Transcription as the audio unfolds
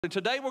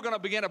Today we're going to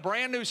begin a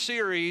brand new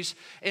series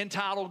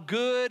entitled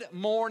Good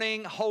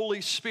Morning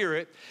Holy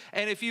Spirit.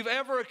 And if you've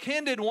ever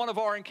attended one of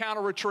our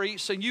encounter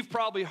retreats, then you've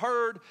probably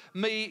heard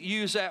me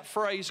use that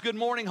phrase. Good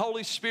Morning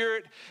Holy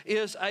Spirit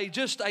is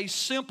just a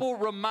simple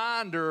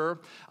reminder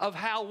of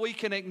how we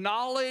can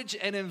acknowledge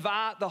and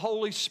invite the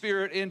Holy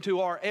Spirit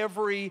into our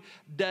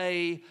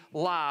everyday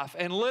life.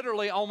 And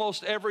literally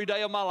almost every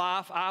day of my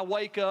life, I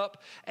wake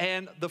up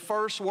and the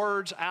first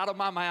words out of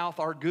my mouth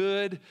are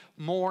Good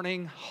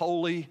Morning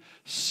Holy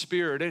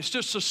Spirit. It's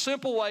just a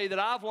simple way that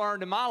I've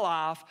learned in my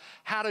life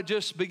how to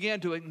just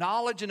begin to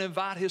acknowledge and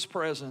invite His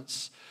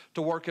presence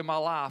to work in my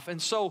life. And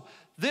so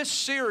this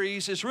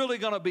series is really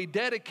going to be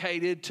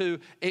dedicated to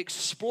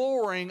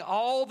exploring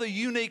all the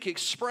unique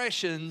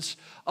expressions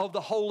of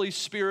the Holy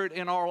Spirit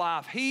in our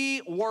life.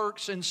 He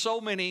works in so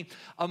many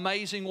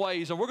amazing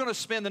ways. And we're going to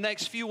spend the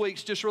next few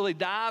weeks just really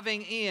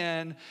diving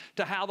in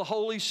to how the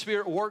Holy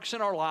Spirit works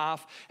in our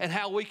life and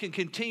how we can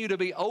continue to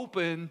be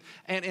open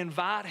and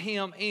invite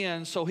Him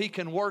in so He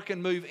can work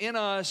and move in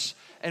us.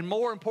 And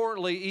more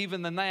importantly,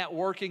 even than that,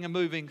 working and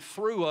moving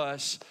through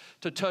us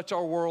to touch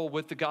our world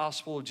with the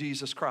gospel of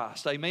Jesus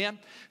Christ. Amen?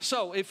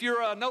 So if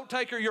you're a note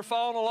taker, you're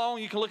following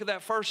along, you can look at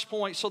that first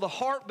point. So the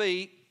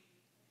heartbeat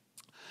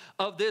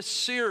of this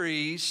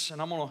series,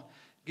 and I'm going to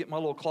get my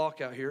little clock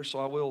out here so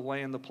I will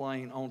land the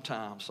plane on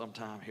time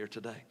sometime here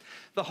today.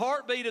 The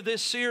heartbeat of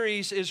this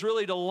series is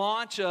really to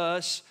launch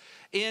us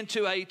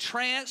into a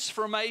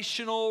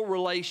transformational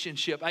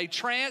relationship. A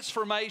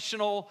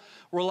transformational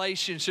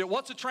relationship.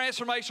 What's a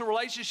transformational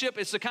relationship?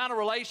 It's the kind of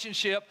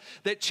relationship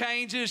that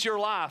changes your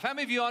life. How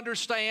many of you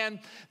understand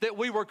that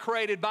we were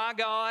created by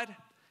God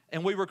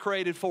and we were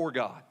created for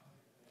God?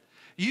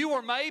 You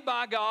were made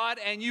by God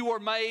and you were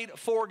made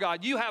for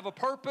God. You have a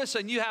purpose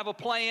and you have a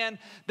plan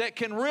that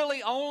can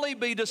really only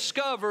be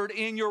discovered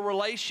in your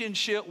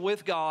relationship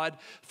with God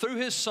through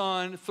His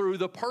Son, through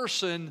the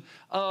person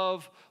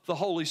of the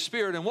Holy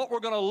Spirit. And what we're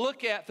going to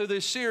look at through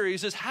this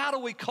series is how do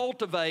we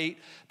cultivate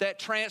that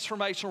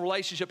transformational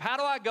relationship? How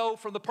do I go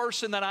from the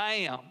person that I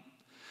am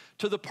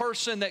to the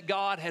person that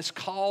God has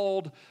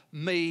called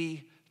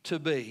me to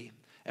be?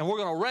 And we're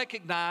going to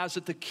recognize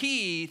that the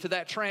key to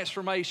that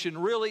transformation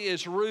really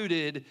is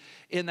rooted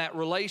in that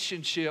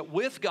relationship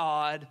with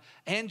God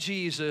and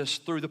Jesus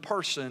through the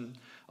person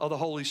of the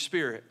Holy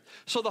Spirit.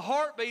 So the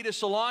heartbeat is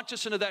to launch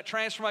us into that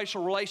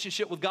transformational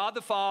relationship with God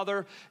the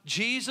Father,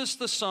 Jesus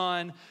the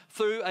Son,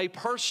 through a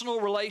personal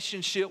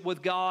relationship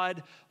with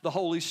God the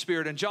Holy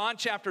Spirit. In John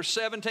chapter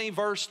 17,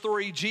 verse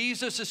 3,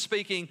 Jesus is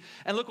speaking,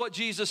 and look what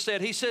Jesus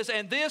said. He says,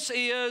 "And this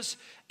is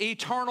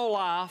eternal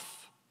life,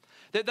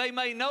 that they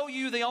may know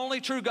you, the only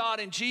true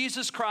God, and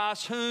Jesus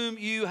Christ, whom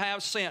you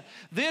have sent."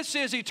 This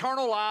is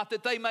eternal life,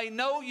 that they may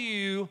know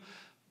you,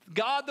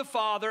 God the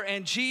Father,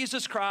 and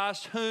Jesus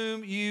Christ,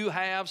 whom you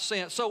have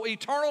sent. So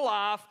eternal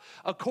life,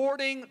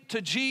 according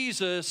to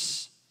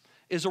Jesus,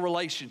 is a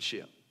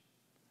relationship.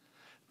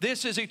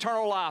 This is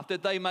eternal life,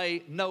 that they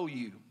may know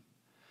you.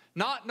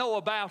 Not know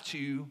about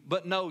you,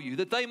 but know you.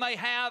 That they may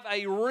have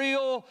a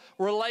real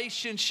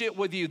relationship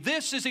with you.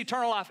 This is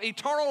eternal life.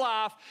 Eternal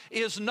life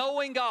is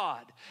knowing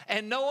God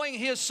and knowing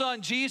His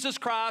Son, Jesus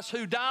Christ,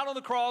 who died on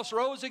the cross,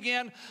 rose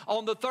again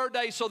on the third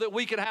day so that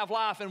we could have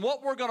life. And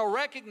what we're going to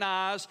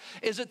recognize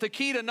is that the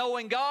key to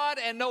knowing God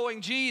and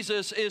knowing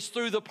Jesus is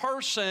through the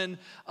person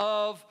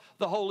of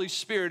the Holy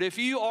Spirit. If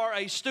you are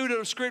a student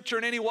of Scripture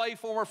in any way,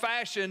 form, or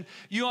fashion,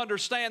 you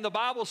understand the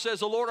Bible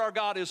says the Lord our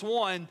God is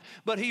one,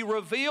 but He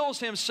reveals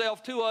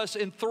Himself to us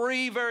in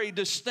three very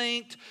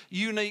distinct,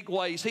 unique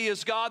ways. He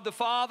is God the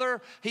Father,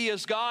 He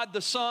is God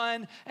the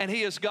Son, and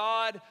He is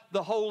God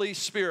the Holy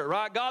Spirit,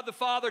 right? God the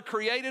Father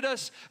created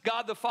us.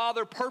 God the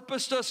Father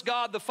purposed us.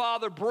 God the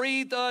Father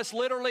breathed us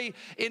literally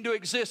into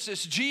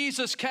existence.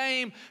 Jesus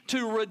came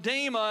to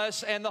redeem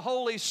us, and the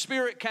Holy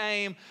Spirit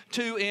came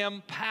to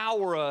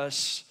empower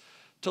us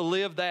to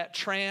live that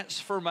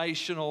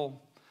transformational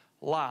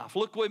life.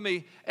 Look with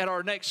me at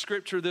our next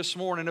scripture this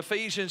morning,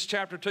 Ephesians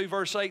chapter 2,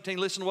 verse 18.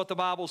 Listen to what the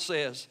Bible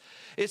says.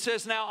 It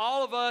says, "Now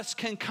all of us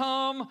can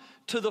come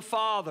to the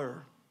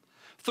Father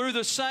through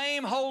the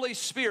same Holy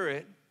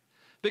Spirit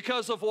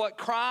because of what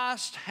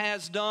Christ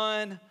has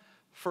done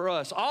for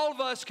us." All of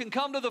us can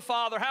come to the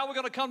Father. How are we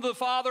going to come to the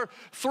Father?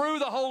 Through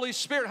the Holy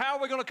Spirit. How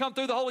are we going to come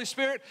through the Holy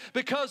Spirit?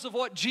 Because of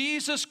what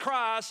Jesus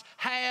Christ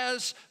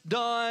has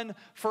done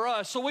for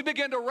us. So we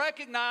begin to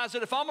recognize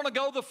that if I'm going to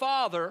go to the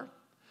Father,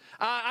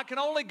 I can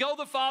only go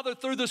to the Father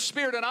through the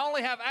Spirit, and I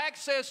only have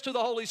access to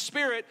the Holy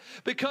Spirit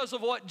because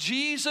of what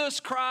Jesus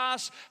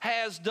Christ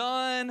has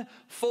done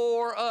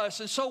for us.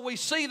 And so we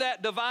see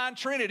that divine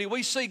Trinity.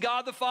 We see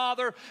God the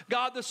Father,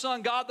 God the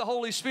Son, God the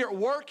Holy Spirit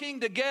working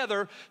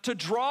together to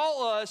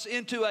draw us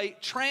into a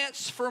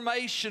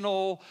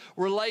transformational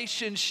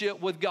relationship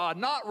with God.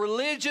 Not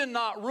religion,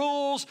 not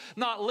rules,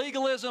 not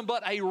legalism,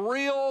 but a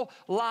real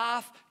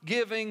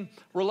life-giving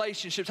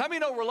relationship. How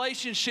many know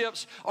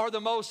relationships are the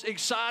most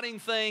exciting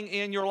thing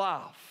in your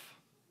life?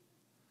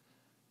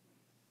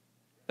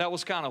 That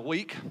was kind of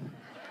weak.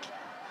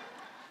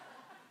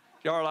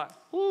 Y'all are like,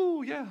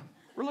 ooh, yeah,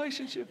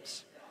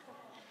 relationships.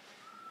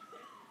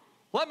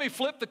 Let me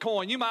flip the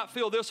coin. You might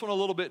feel this one a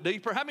little bit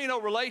deeper. How many know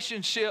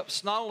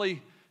relationships not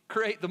only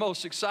create the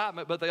most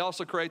excitement, but they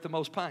also create the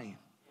most pain?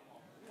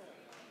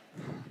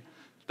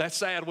 That's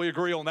sad we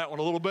agree on that one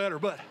a little better,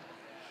 but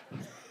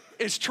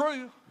it's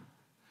true.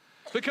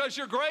 Because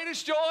your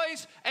greatest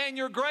joys and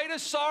your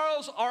greatest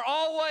sorrows are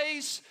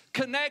always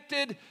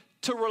connected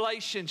to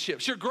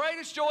relationships. Your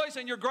greatest joys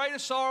and your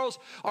greatest sorrows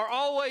are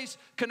always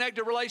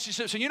connected to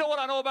relationships. And you know what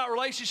I know about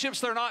relationships?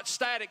 They're not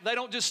static. They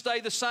don't just stay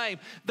the same.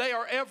 They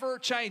are ever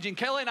changing.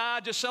 Kelly and I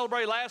just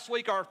celebrated last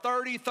week our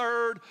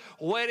 33rd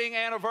wedding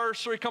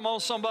anniversary. Come on,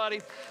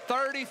 somebody.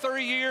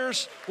 33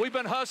 years. We've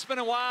been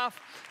husband and wife.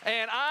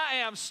 And I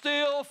am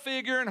still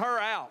figuring her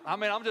out. I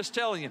mean, I'm just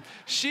telling you.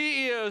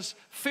 She is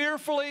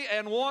fearfully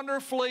and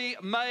wonderfully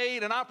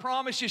made. And I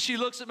promise you, she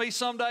looks at me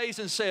some days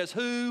and says,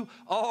 "Who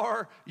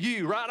are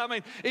you?" Right? I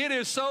mean, it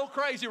is so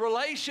crazy.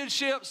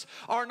 Relationships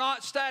are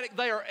not static.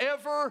 They are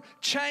ever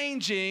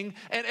changing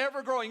and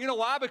ever growing. You know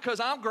why?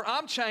 Because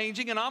I'm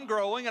changing and I'm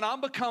growing and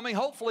I'm becoming,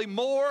 hopefully,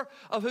 more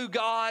of who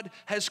God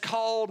has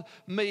called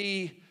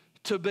me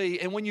to be.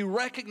 And when you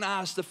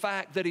recognize the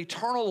fact that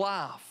eternal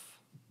life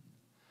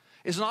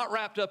is not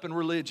wrapped up in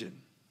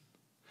religion.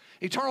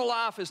 Eternal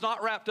life is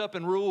not wrapped up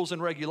in rules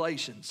and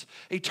regulations.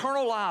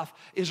 Eternal life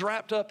is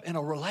wrapped up in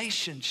a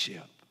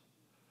relationship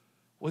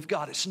with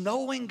God. It's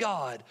knowing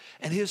God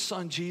and His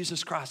Son,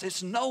 Jesus Christ.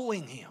 It's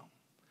knowing Him.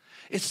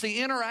 It's the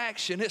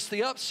interaction. It's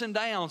the ups and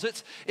downs.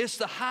 It's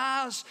the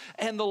highs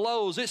and the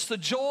lows. It's the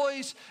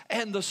joys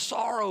and the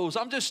sorrows.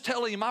 I'm just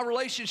telling you, my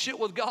relationship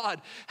with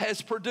God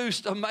has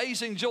produced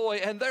amazing joy,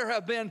 and there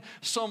have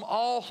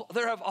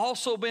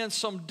also been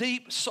some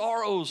deep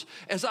sorrows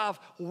as I've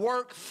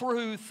worked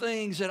through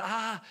things that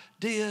I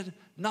did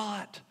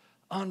not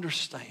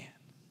understand.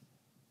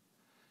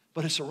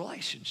 But it's a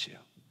relationship.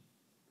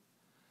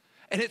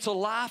 And it's a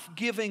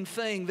life-giving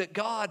thing that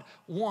God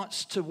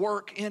wants to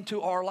work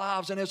into our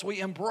lives. And as we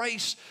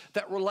embrace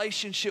that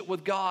relationship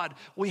with God,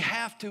 we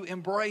have to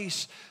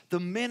embrace the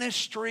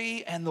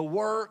ministry and the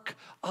work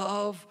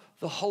of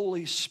the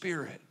Holy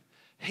Spirit.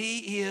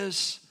 He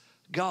is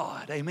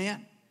God.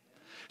 Amen?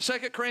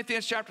 2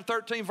 Corinthians chapter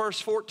 13, verse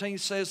 14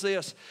 says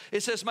this.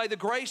 It says, "May the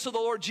grace of the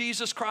Lord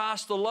Jesus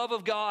Christ, the love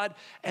of God,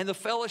 and the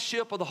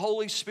fellowship of the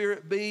Holy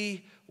Spirit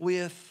be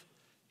with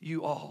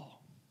you all."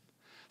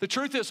 The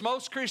truth is,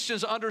 most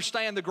Christians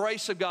understand the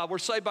grace of God. We're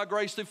saved by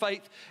grace through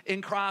faith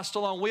in Christ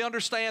alone. We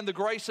understand the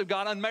grace of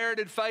God,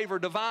 unmerited favor,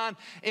 divine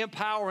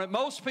empowerment.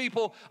 Most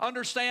people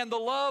understand the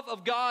love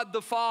of God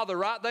the Father,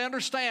 right? They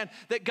understand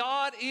that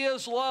God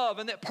is love,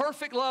 and that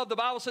perfect love, the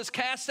Bible says,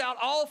 casts out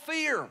all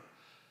fear.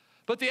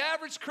 But the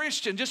average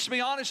Christian, just to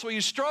be honest with you,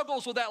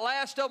 struggles with that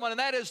last element, and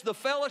that is the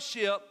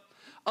fellowship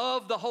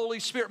of the Holy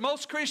Spirit.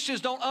 Most Christians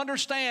don't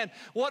understand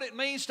what it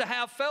means to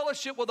have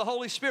fellowship with the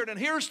Holy Spirit. And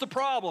here's the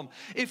problem.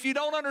 If you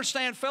don't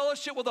understand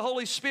fellowship with the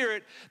Holy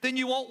Spirit, then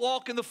you won't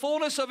walk in the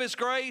fullness of His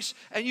grace,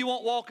 and you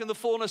won't walk in the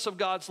fullness of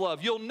God's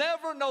love. You'll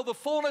never know the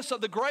fullness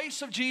of the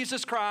grace of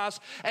Jesus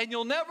Christ, and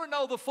you'll never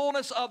know the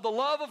fullness of the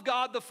love of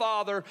God the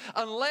Father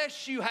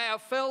unless you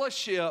have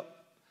fellowship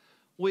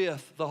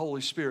with the Holy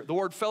Spirit. The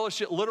word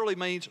fellowship literally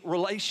means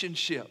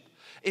relationship.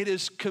 It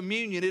is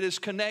communion. It is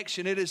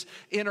connection. It is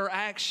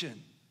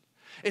interaction.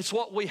 It's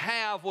what we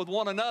have with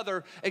one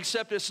another,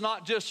 except it's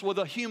not just with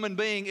a human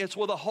being. It's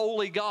with a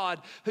holy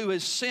God who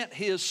has sent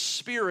His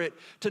Spirit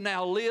to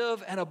now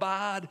live and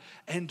abide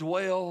and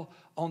dwell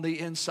on the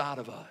inside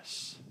of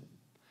us.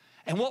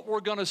 And what we're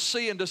going to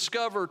see and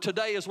discover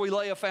today as we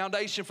lay a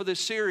foundation for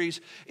this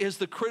series is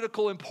the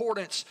critical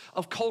importance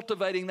of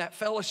cultivating that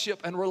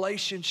fellowship and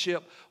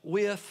relationship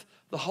with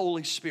the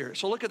Holy Spirit.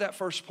 So look at that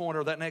first point,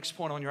 or that next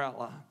point on your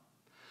outline.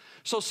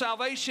 So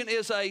salvation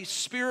is a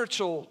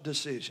spiritual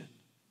decision.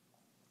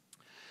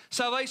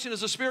 Salvation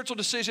is a spiritual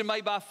decision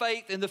made by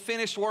faith in the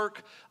finished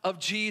work of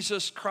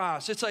Jesus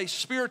Christ. It's a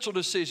spiritual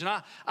decision.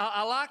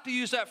 I like to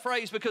use that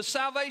phrase because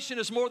salvation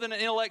is more than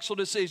an intellectual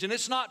decision.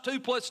 It's not 2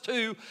 +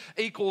 2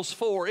 =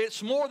 4.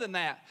 It's more than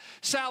that.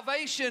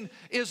 Salvation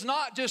is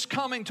not just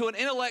coming to an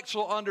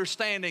intellectual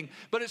understanding,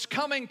 but it's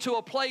coming to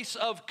a place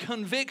of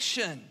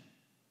conviction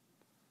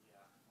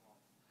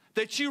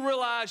that you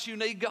realize you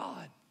need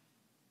God.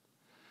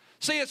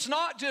 See, it's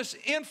not just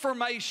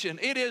information.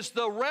 It is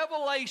the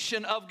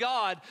revelation of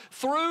God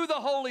through the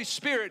Holy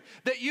Spirit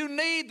that you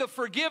need the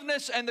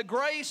forgiveness and the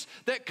grace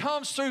that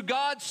comes through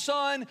God's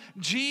Son,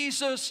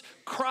 Jesus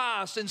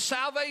Christ. And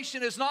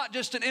salvation is not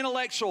just an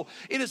intellectual.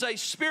 It is a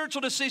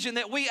spiritual decision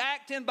that we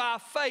act in by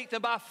faith.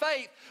 And by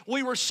faith,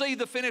 we receive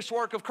the finished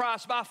work of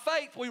Christ. By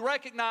faith, we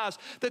recognize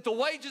that the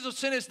wages of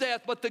sin is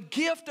death, but the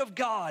gift of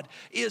God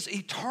is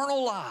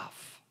eternal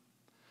life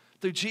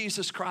through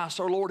Jesus Christ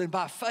our Lord. And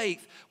by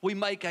faith, we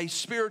make a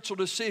spiritual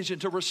decision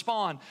to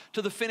respond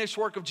to the finished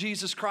work of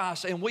Jesus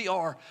Christ. And we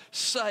are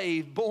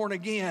saved, born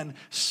again,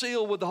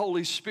 sealed with the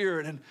Holy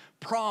Spirit, and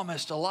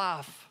promised a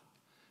life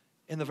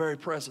in the very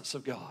presence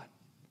of God.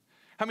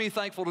 How many are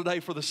thankful today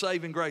for the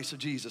saving grace of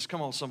Jesus?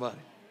 Come on, somebody.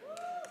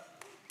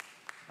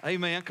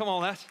 Amen. Come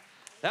on,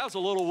 that was a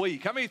little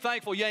weak. How many are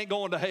thankful you ain't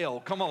going to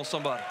hell? Come on,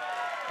 somebody.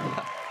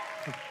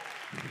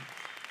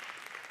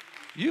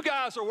 You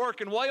guys are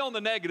working way on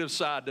the negative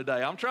side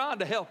today. I'm trying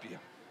to help you.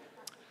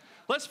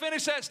 Let's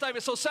finish that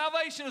statement. So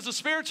salvation is a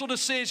spiritual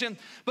decision,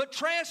 but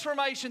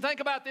transformation, think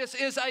about this,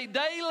 is a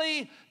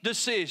daily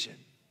decision.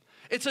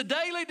 It's a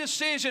daily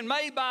decision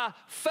made by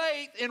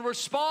faith in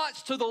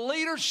response to the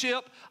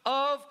leadership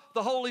of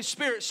the Holy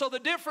Spirit. So the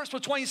difference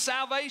between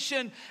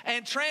salvation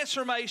and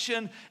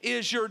transformation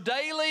is your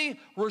daily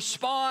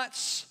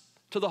response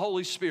to the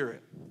Holy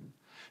Spirit.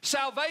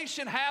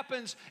 Salvation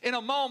happens in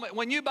a moment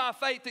when you by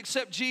faith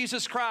accept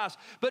Jesus Christ,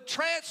 but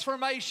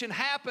transformation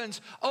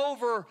happens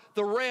over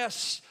the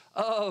rest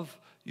of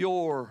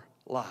your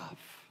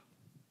life.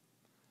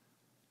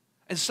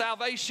 And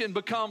salvation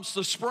becomes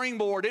the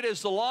springboard. It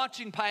is the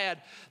launching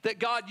pad that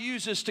God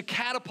uses to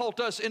catapult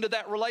us into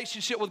that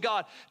relationship with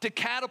God, to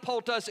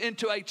catapult us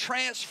into a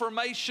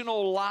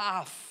transformational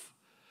life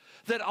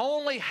that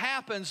only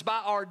happens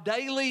by our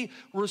daily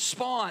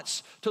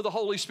response to the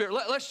Holy Spirit.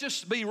 Let's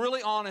just be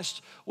really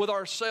honest with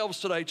ourselves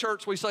today.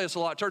 Church, we say this a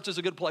lot. Church is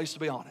a good place to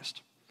be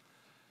honest.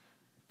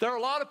 There are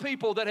a lot of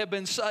people that have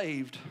been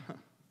saved,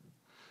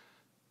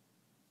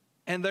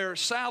 and their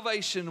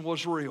salvation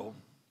was real,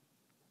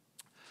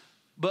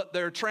 but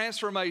their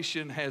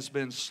transformation has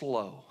been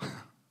slow.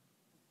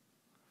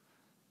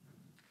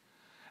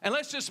 And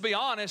let's just be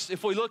honest,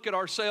 if we look at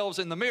ourselves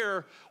in the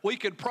mirror, we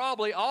could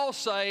probably all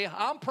say,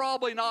 I'm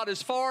probably not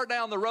as far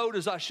down the road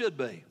as I should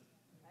be.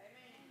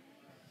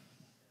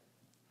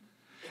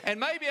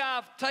 And maybe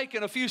I've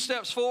taken a few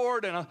steps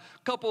forward and a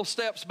couple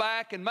steps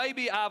back, and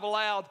maybe I've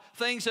allowed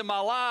things in my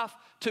life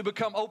to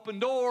become open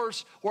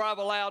doors where I've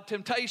allowed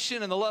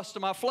temptation and the lust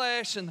of my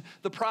flesh and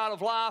the pride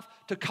of life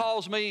to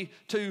cause me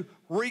to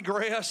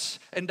regress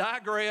and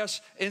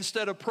digress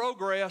instead of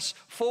progress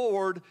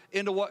forward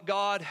into what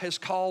God has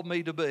called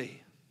me to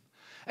be.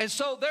 And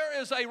so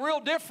there is a real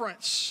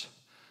difference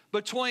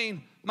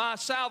between my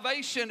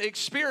salvation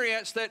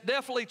experience that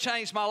definitely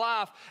changed my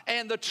life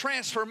and the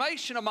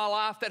transformation of my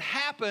life that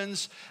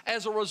happens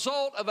as a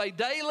result of a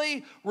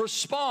daily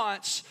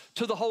response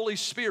to the Holy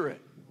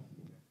Spirit.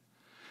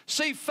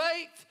 See,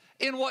 faith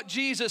in what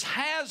Jesus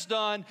has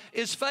done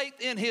is faith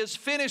in His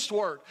finished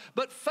work.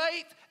 But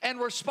faith and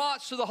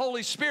response to the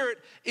Holy Spirit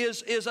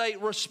is a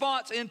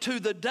response into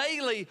the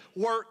daily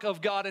work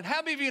of God. And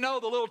how many of you know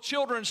the little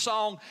children's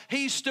song,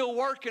 He's Still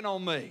Working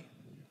on Me,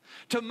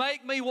 to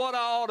make me what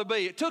I ought to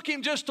be? It took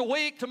Him just a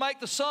week to make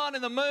the sun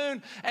and the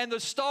moon and the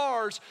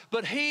stars,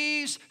 but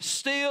He's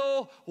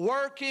still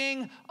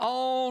working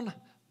on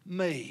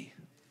me.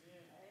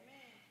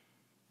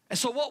 And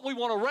so what we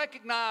want to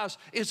recognize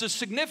is the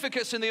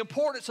significance and the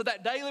importance of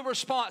that daily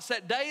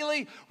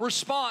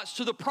response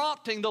to the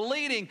prompting, the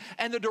leading,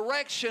 and the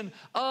direction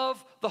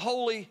of the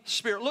Holy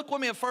Spirit. Look with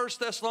me in 1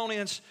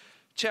 Thessalonians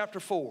chapter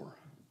 4.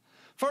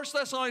 1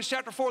 Thessalonians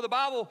chapter 4, the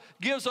Bible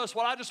gives us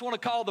what I just want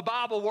to call the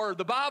Bible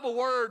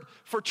word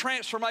for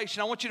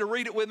transformation. I want you to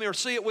read it with me or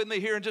see it with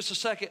me here in just a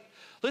second.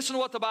 Listen to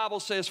what the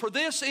Bible says. For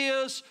this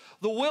is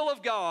the will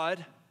of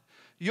God,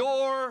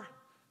 your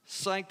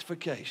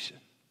sanctification.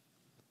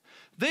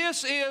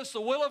 This is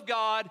the will of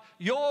God,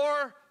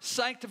 your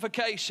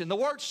sanctification. The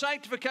word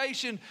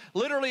sanctification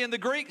literally in the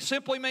Greek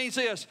simply means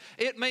this.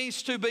 It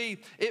means to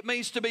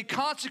be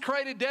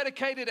consecrated,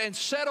 dedicated, and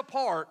set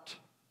apart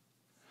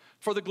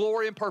for the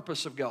glory and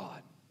purpose of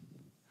God.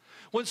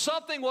 When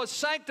something was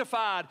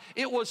sanctified,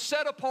 it was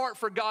set apart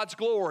for God's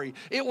glory.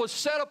 It was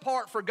set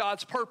apart for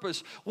God's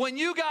purpose. When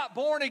you got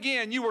born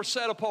again, you were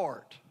set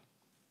apart.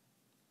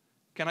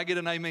 Can I get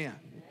an amen?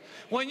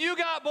 When you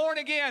got born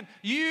again,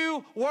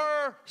 you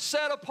were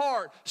set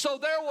apart. So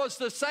there was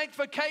the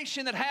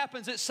sanctification that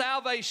happens at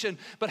salvation.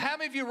 But how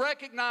many of you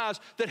recognize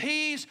that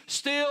He's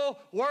still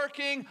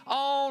working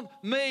on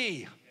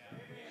me?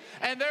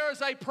 And there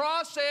is a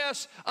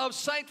process of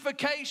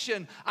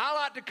sanctification, I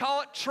like to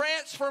call it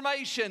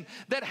transformation,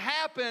 that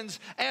happens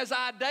as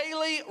I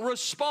daily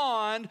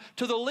respond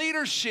to the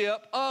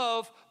leadership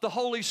of the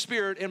Holy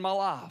Spirit in my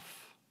life.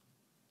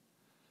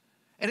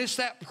 And it's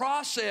that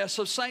process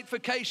of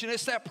sanctification.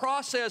 It's that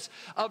process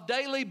of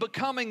daily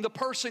becoming the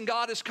person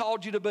God has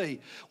called you to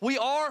be. We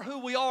are who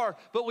we are,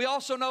 but we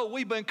also know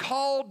we've been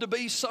called to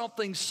be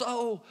something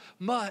so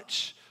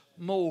much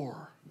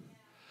more.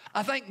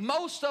 I think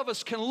most of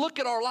us can look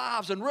at our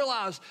lives and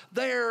realize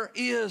there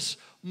is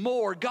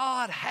more.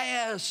 God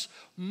has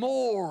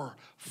more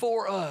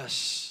for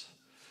us.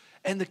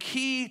 And the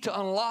key to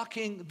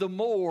unlocking the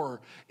more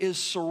is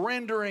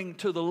surrendering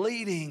to the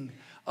leading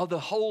of the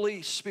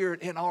Holy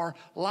Spirit in our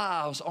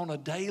lives on a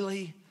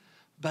daily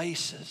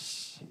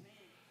basis.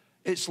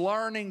 It's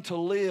learning to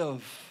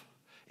live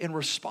in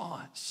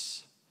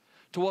response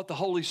to what the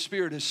Holy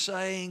Spirit is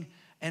saying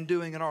and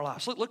doing in our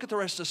lives. Look at the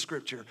rest of the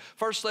scripture.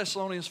 1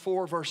 Thessalonians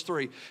 4, verse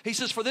 3. He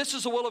says, for this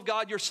is the will of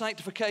God, your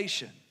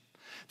sanctification,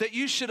 that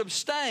you should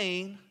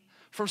abstain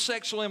from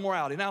sexual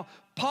immorality. Now,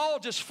 Paul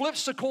just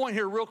flips the coin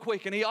here real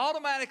quick, and he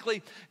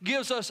automatically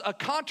gives us a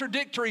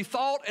contradictory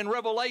thought and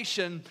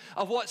revelation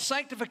of what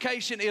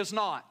sanctification is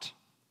not.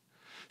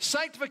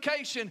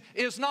 Sanctification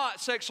is not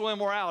sexual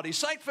immorality.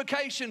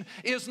 Sanctification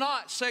is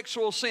not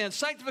sexual sin.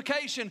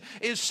 Sanctification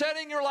is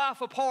setting your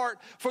life apart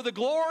for the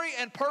glory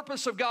and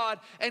purpose of God.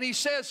 And he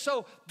says,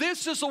 so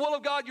this is the will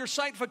of God, your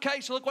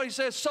sanctification. Look what he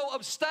says. So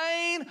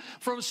abstain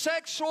from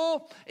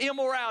sexual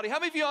immorality. How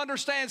many of you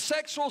understand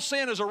sexual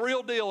sin is a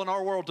real deal in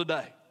our world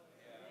today?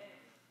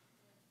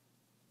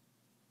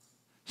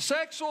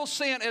 Sexual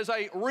sin is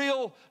a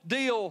real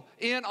deal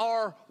in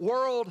our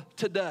world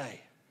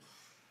today.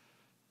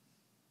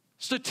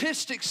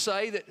 Statistics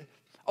say that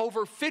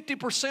over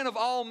 50% of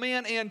all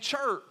men in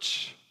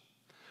church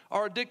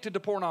are addicted to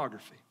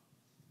pornography.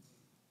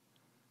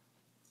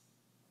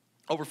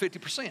 Over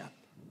 50%.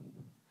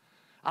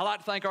 I like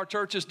to think our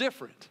church is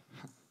different.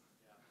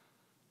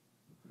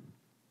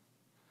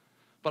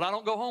 But I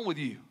don't go home with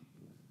you.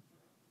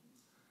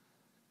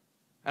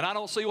 And I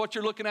don't see what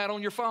you're looking at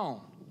on your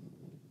phone.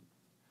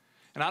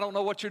 And I don't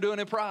know what you're doing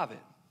in private.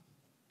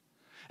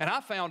 And I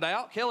found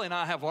out, Kelly and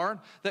I have learned,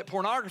 that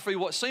pornography,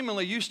 what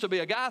seemingly used to be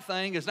a guy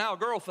thing, is now a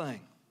girl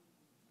thing.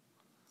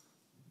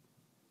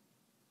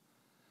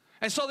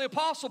 And so the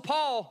Apostle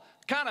Paul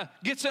kind of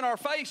gets in our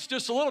face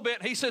just a little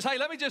bit. He says, hey,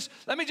 let me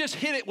just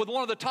hit it with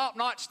one of the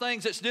top-notch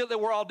things that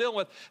we're all dealing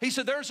with. He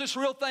said, there's this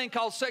real thing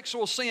called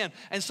sexual sin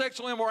and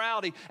sexual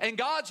immorality, and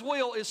God's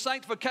will is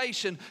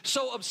sanctification.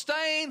 So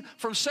abstain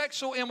from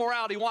sexual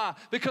immorality. Why?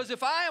 Because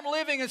if I am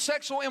living in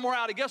sexual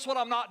immorality, guess what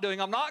I'm not doing?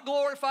 I'm not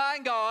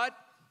glorifying God,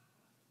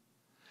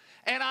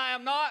 and I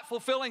am not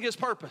fulfilling His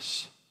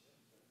purpose.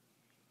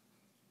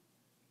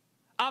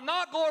 I'm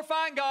not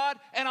glorifying God,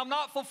 and I'm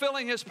not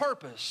fulfilling His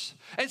purpose.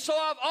 And so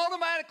I've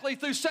automatically,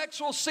 through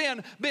sexual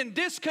sin, been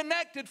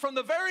disconnected from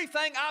the very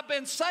thing I've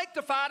been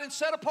sanctified and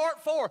set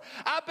apart for.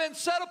 I've been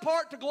set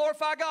apart to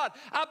glorify God.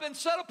 I've been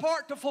set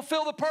apart to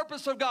fulfill the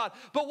purpose of God.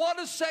 But what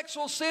does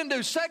sexual sin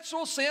do?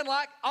 Sexual sin,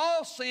 like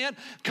all sin,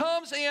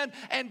 comes in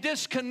and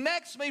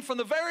disconnects me from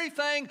the very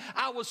thing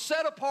I was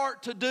set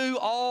apart to do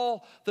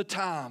all the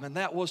time. And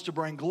that was to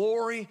bring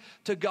glory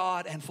to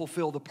God and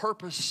fulfill the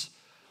purpose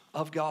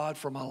of God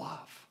for my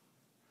life.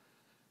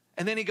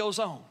 And then he goes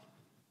on.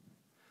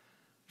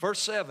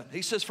 Verse 7,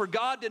 he says, for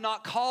God did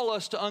not call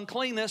us to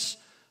uncleanness,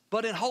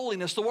 but in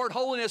holiness. The word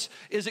holiness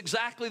is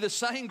exactly the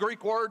same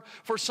Greek word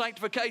for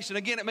sanctification.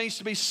 Again, it means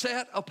to be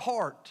set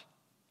apart.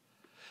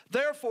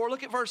 Therefore,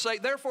 look at verse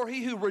 8, therefore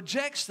he who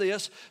rejects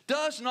this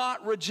does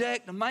not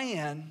reject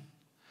man,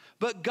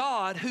 but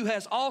God, who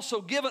has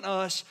also given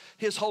us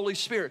His Holy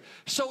Spirit.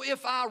 So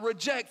if I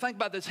reject, think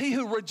about this, he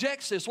who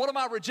rejects this, what am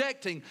I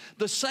rejecting?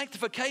 The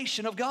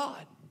sanctification of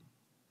God.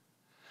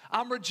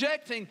 I'm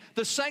rejecting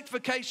the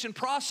sanctification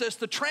process,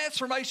 the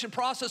transformation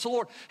process of the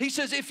Lord. He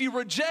says if you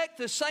reject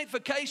the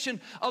sanctification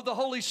of the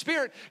Holy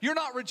Spirit, you're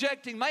not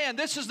rejecting man.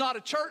 This is not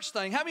a church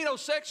thing. How many know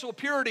sexual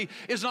purity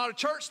is not a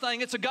church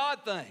thing, it's a God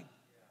thing?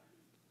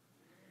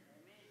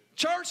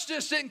 Church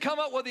just didn't come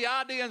up with the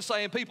idea and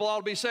saying people ought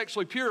to be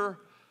sexually pure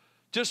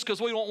just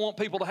because we don't want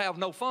people to have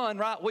no fun,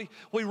 right?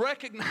 We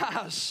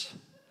recognize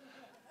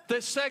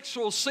that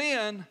sexual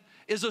sin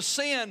is a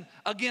sin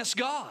against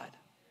God.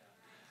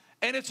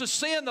 And it's a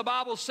sin, the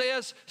Bible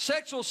says,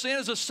 sexual sin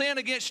is a sin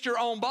against your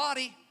own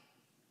body.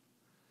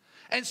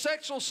 And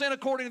sexual sin,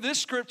 according to this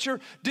scripture,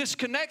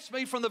 disconnects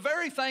me from the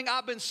very thing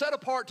I've been set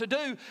apart to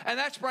do, and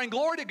that's bring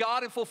glory to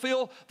God and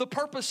fulfill the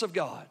purpose of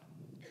God.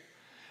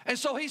 And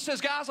so he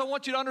says, guys, I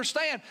want you to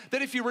understand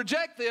that if you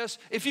reject this,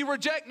 if you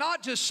reject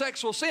not just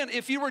sexual sin,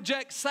 if you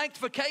reject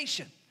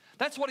sanctification,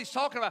 that's what he's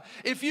talking about.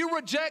 If you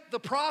reject the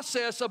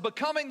process of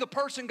becoming the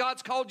person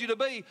God's called you to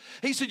be,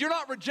 he said, you're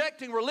not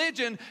rejecting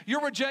religion,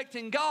 you're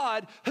rejecting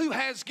God who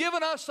has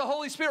given us the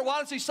Holy Spirit. Why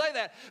does he say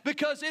that?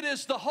 Because it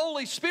is the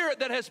Holy Spirit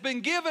that has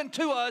been given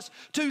to us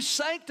to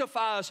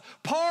sanctify us.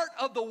 Part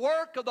of the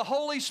work of the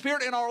Holy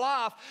Spirit in our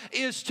life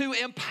is to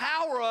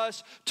empower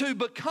us to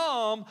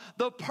become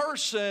the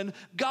person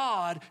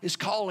God is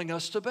calling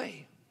us to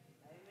be.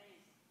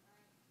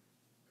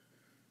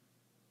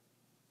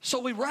 So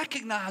we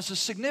recognize the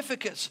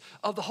significance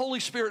of the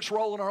Holy Spirit's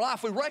role in our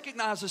life. We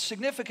recognize the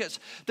significance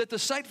that the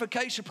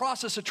sanctification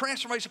process, the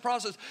transformation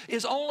process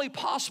is only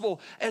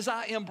possible as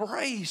I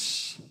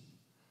embrace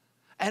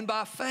and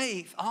by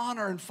faith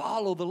honor and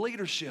follow the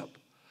leadership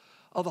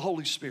of the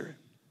Holy Spirit.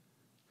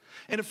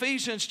 In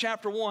Ephesians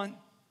chapter 1,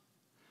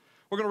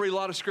 we're going to read a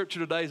lot of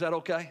scripture today. Is that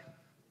okay?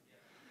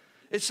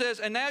 It says,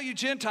 and now you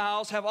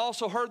Gentiles have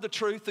also heard the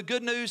truth, the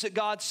good news that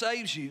God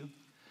saves you.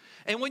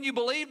 And when you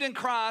believed in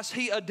Christ,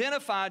 He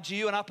identified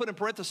you, and I put in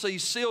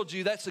parentheses, sealed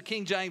you. That's the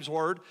King James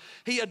word.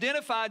 He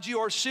identified you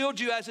or sealed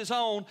you as His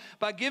own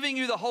by giving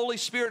you the Holy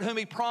Spirit whom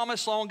He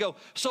promised long ago.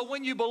 So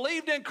when you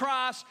believed in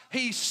Christ,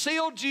 He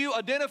sealed you,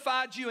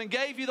 identified you, and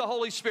gave you the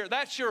Holy Spirit.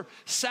 That's your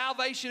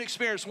salvation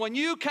experience. When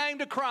you came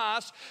to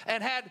Christ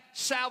and had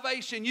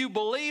salvation, you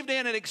believed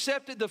in and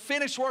accepted the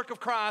finished work of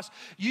Christ,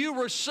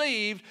 you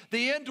received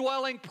the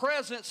indwelling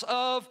presence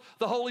of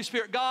the Holy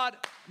Spirit. God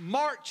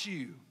marked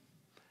you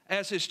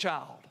as His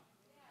child.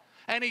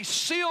 And He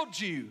sealed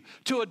you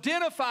to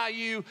identify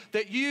you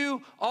that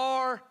you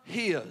are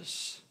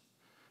His.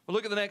 Well,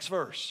 look at the next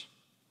verse.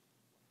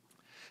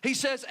 He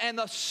says, and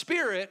the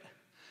Spirit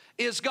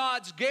is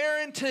God's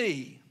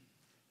guarantee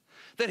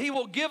that He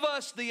will give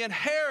us the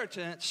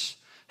inheritance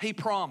He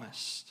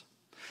promised,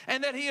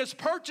 and that He has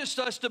purchased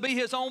us to be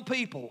His own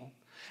people.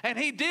 And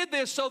He did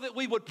this so that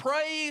we would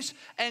praise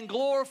and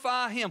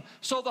glorify Him.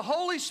 So the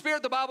Holy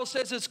Spirit, the Bible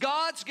says, is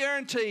God's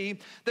guarantee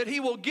that He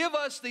will give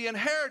us the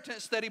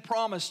inheritance that He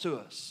promised to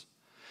us.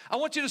 I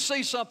want you to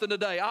see something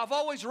today. I've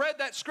always read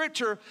that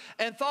scripture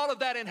and thought of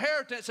that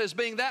inheritance as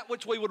being that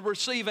which we would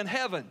receive in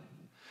heaven.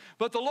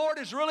 But the Lord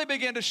has really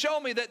begun to show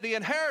me that the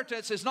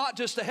inheritance is not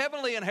just a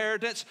heavenly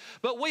inheritance,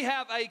 but we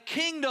have a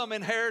kingdom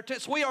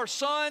inheritance. We are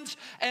sons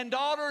and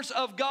daughters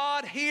of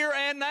God here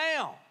and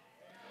now.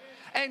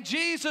 And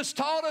Jesus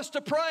taught us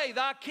to pray,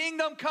 thy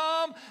kingdom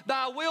come,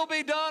 thy will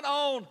be done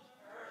on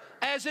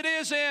as it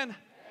is in.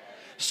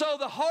 So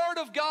the heart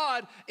of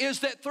God is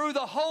that through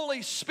the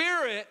Holy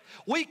Spirit,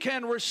 we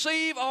can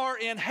receive our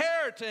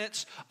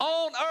inheritance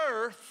on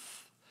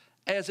earth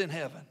as in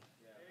heaven.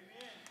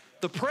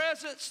 The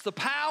presence, the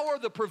power,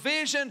 the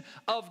provision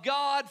of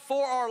God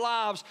for our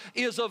lives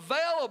is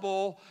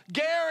available,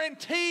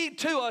 guaranteed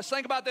to us.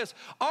 Think about this.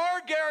 Our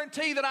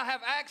guarantee that I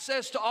have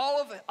access to all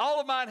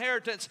of my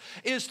inheritance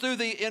is through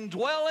the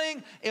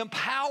indwelling,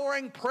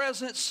 empowering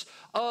presence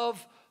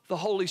of the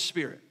Holy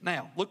Spirit.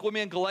 Now, look with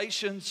me in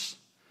Galatians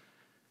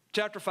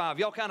chapter 5.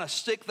 Y'all kind of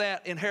stick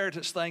that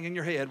inheritance thing in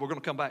your head. We're going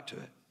to come back to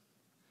it.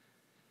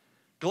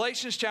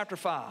 Galatians chapter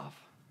 5.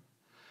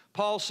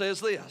 Paul says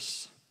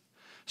this.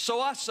 So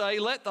I say,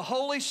 let the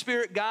Holy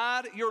Spirit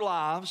guide your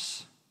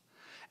lives,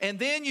 and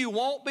then you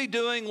won't be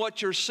doing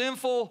what your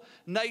sinful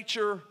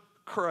nature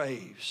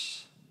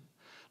craves.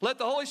 Let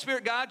the Holy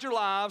Spirit guide your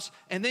lives,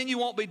 and then you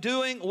won't be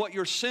doing what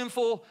your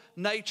sinful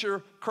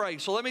nature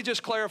craves. So let me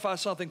just clarify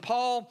something.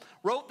 Paul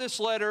wrote this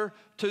letter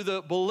to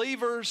the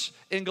believers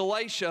in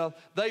Galatia.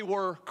 They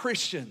were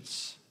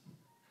Christians.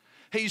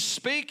 He's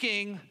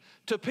speaking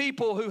to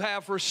people who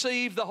have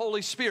received the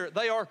Holy Spirit.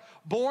 They are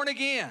born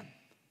again.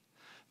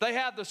 They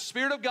have the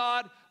Spirit of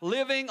God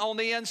living on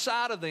the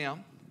inside of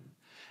them.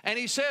 And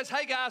he says,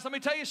 hey guys, let me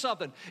tell you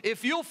something.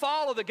 If you'll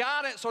follow the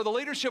guidance or the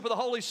leadership of the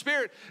Holy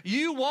Spirit,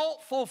 you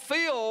won't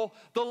fulfill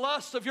the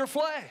lust of your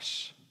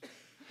flesh.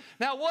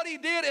 Now what he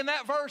did in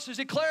that verse is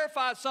he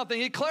clarified something.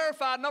 He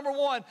clarified, number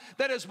one,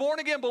 that as born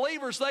again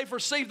believers, they've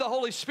received the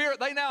Holy Spirit.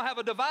 They now have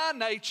a divine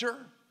nature.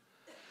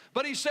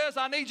 But he says,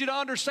 I need you to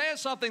understand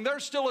something.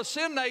 There's still a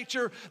sin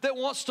nature that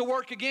wants to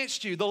work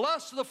against you. The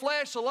lust of the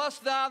flesh, the lust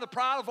of the eye, the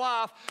pride of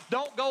life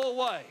don't go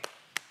away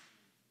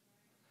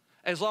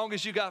as long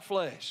as you got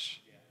flesh.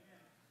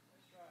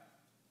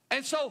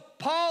 And so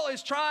Paul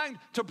is trying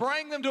to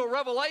bring them to a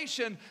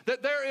revelation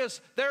that there is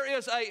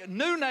a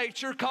new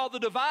nature called the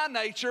divine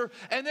nature,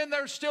 and then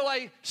there's still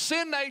a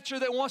sin nature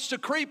that wants to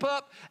creep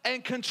up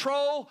and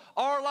control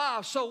our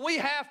lives. So we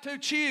have to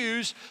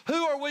choose,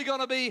 who are we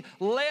going to be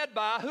led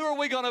by? Who are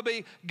we going to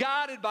be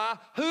guided by?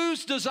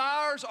 Whose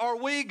desires are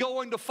we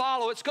going to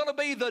follow? It's going to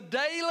be the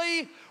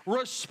daily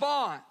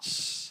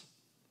response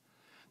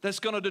that's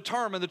going to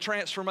determine the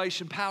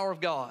transformation power of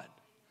God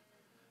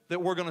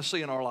that we're going to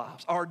see in our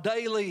lives. Our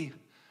daily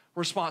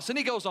response. And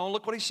he goes on,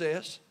 look what he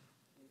says.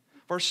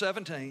 Verse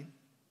 17.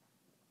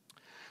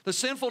 The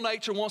sinful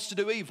nature wants to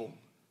do evil,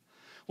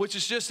 which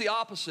is just the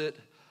opposite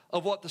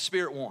of what the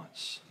Spirit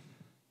wants.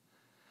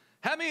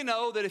 How many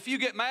know that if you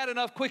get mad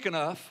enough quick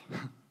enough,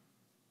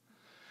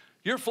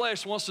 your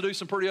flesh wants to do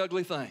some pretty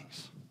ugly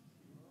things?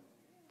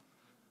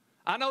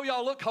 I know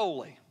y'all look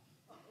holy,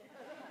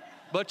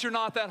 but you're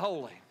not that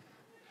holy.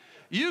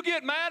 You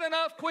get mad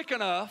enough quick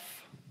enough,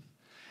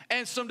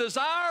 and some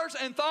desires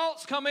and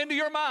thoughts come into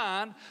your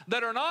mind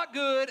that are not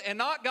good and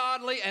not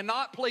godly and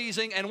not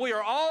pleasing, and we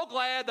are all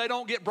glad they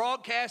don't get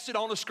broadcasted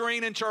on a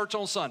screen in church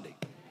on Sunday.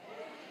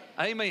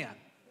 Amen.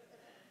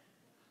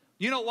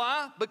 You know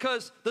why?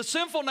 Because the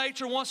sinful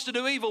nature wants to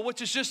do evil,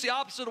 which is just the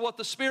opposite of what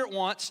the Spirit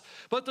wants.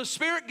 But the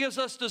Spirit gives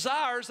us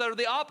desires that are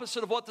the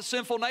opposite of what the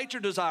sinful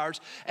nature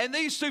desires. And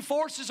these two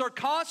forces are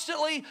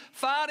constantly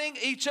fighting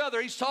each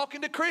other. He's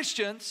talking to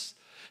Christians.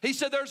 He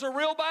said there's a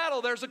real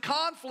battle. There's a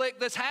conflict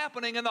that's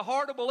happening in the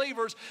heart of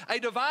believers, a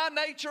divine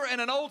nature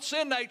and an old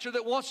sin nature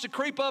that wants to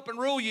creep up and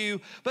rule you,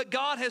 but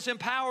God has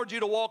empowered you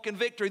to walk in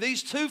victory.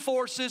 These two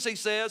forces, he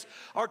says,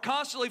 are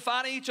constantly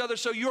fighting each other,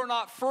 so you're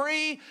not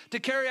free to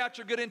carry out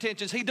your good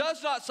intentions. He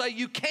does not say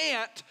you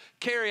can't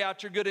carry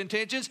out your good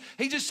intentions.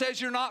 He just says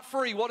you're not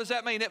free. What does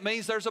that mean? It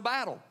means there's a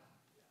battle.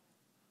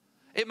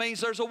 It means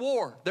there's a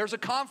war. There's a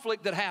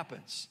conflict that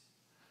happens.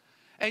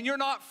 And you're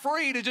not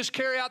free to just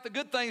carry out the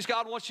good things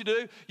God wants you to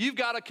do. You've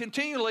got to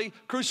continually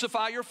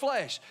crucify your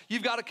flesh.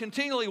 You've got to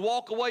continually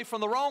walk away from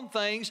the wrong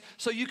things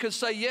so you can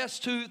say yes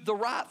to the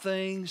right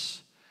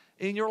things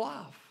in your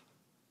life.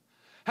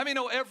 How many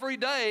know every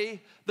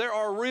day there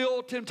are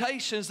real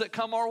temptations that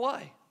come our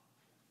way?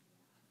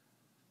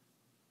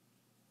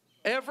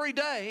 Every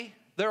day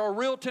there are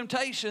real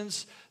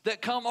temptations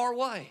that come our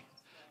way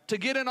to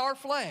get in our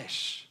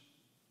flesh,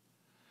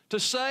 to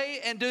say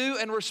and do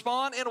and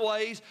respond in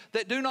ways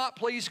that do not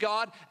please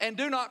God and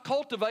do not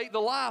cultivate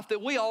the life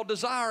that we all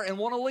desire and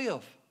want to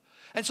live.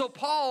 And so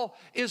Paul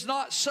is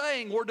not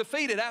saying we're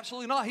defeated.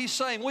 Absolutely not. He's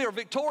saying we are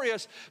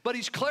victorious, but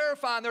he's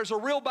clarifying there's a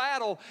real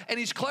battle, and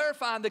he's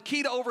clarifying the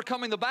key to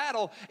overcoming the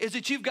battle is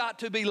that you've got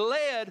to be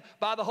led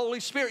by the Holy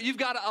Spirit. You've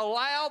got to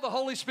allow the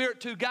Holy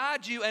Spirit to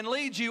guide you and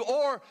lead you,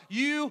 or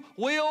you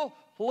will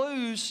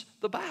lose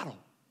the battle.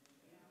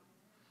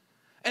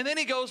 And then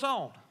he goes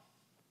on.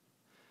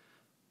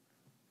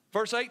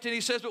 Verse 18,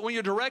 he says, but when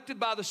you're directed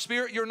by the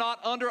Spirit, you're not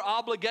under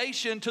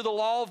obligation to the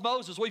law of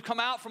Moses. We've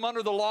come out from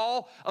under the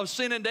law of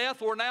sin and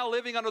death. We're now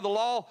living under the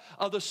law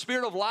of the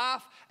Spirit of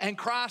life and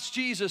Christ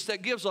Jesus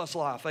that gives us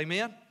life.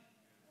 Amen?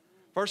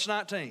 Verse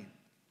 19.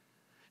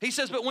 He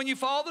says, but when you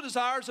follow the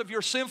desires of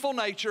your sinful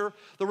nature,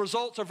 the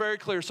results are very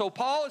clear. So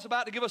Paul is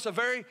about to give us a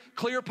very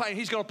clear paint.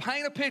 He's going to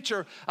paint a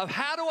picture of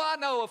how do I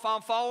know if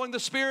I'm following the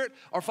Spirit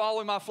or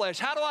following my flesh?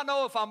 How do I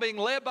know if I'm being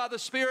led by the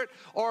Spirit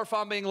or if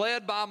I'm being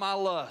led by my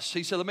lust?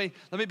 He said, let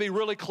me be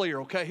really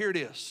clear, okay? Here it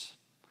is.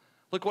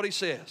 Look what he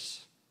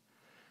says.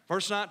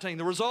 Verse 19,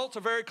 the results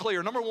are very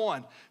clear. Number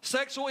one,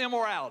 sexual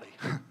immorality.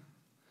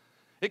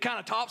 It kind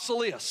of tops the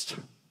list.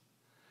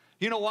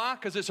 You know why?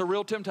 Because it's a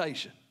real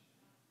temptation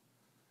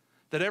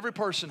that every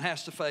person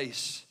has to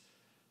face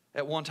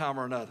at one time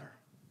or another.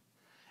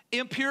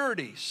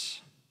 Impurities,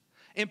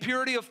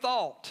 impurity of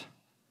thought,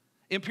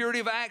 impurity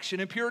of action,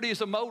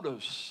 impurities of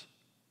motives.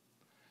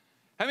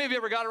 How many of you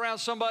ever got around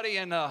somebody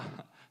and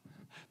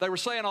they were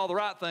saying all the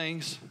right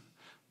things,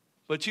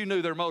 but you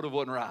knew their motive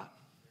wasn't right?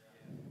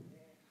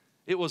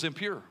 It was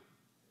impure.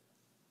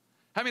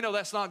 How many know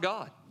that's not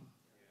God?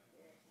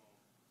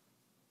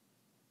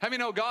 How many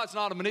know God's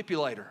not a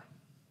manipulator?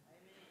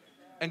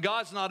 And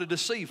God's not a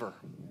deceiver?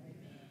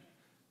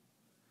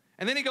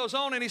 And then he goes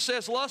on and he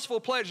says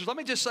lustful pleasures. Let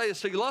me just say this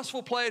to you.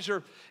 Lustful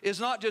pleasure is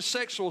not just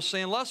sexual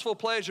sin. Lustful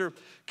pleasure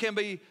can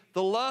be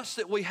the lust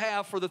that we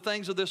have for the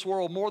things of this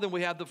world more than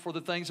we have for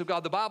the things of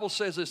God. The Bible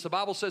says this. The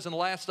Bible says in the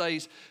last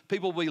days,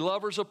 people will be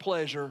lovers of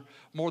pleasure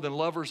more than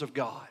lovers of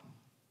God.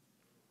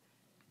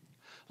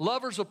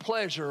 Lovers of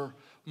pleasure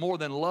more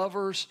than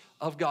lovers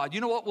of God.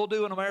 You know what we'll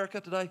do in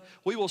America today?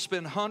 We will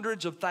spend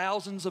hundreds of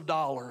thousands of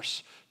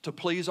dollars to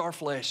please our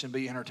flesh and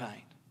be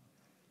entertained.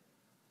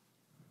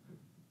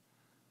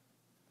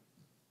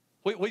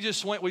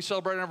 We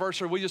celebrated an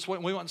anniversary. We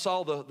went and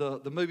saw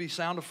the movie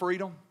Sound of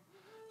Freedom.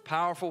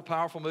 Powerful,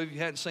 powerful movie. If you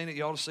hadn't seen it,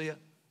 you ought to see it.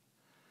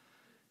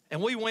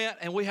 And we went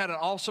and we had an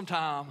awesome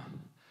time.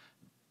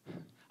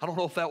 I don't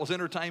know if that was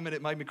entertainment.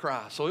 It made me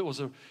cry. So it was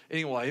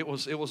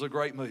a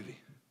great movie.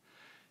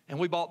 And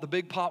we bought the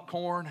big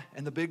popcorn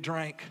and the big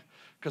drink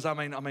because I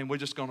mean we're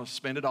just going to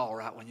spend it all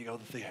right when you go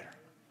to the theater.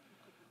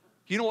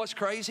 You know what's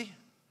crazy?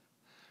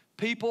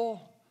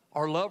 People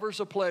are lovers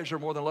of pleasure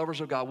more than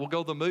lovers of God. We'll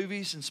go to the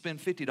movies and spend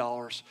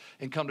 $50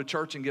 and come to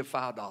church and give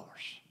 $5.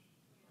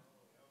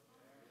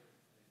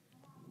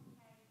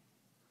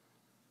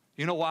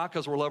 You know why?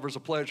 Because we're lovers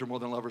of pleasure more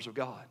than lovers of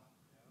God.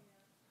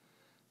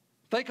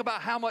 Think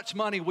about how much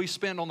money we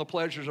spend on the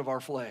pleasures of our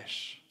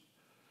flesh.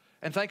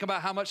 And think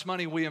about how much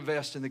money we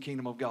invest in the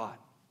kingdom of God.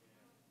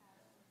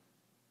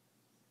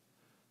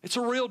 It's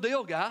a real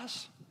deal,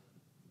 guys.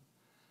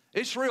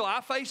 It's real.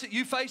 I face it.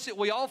 You face it.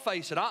 We all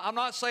face it. I'm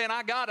not saying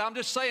I got it. I'm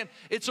just saying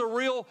it's a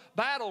real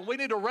battle. We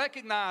need to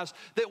recognize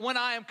that when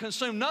I am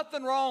consumed,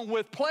 nothing wrong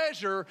with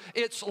pleasure.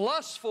 It's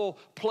lustful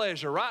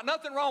pleasure, right?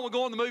 Nothing wrong with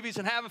going to the movies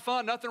and having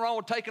fun. Nothing wrong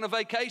with taking a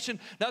vacation.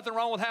 Nothing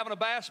wrong with having a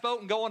bass boat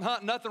and going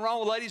hunting. Nothing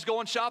wrong with ladies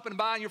going shopping and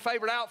buying your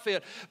favorite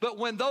outfit. But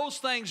when those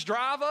things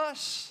drive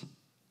us,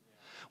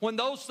 when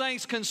those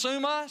things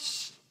consume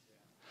us,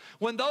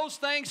 when those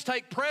things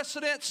take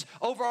precedence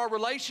over our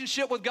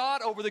relationship with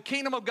God, over the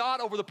kingdom of God,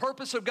 over the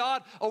purpose of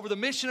God, over the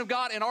mission of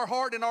God in our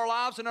heart, in our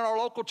lives, and in our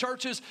local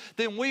churches,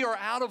 then we are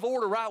out of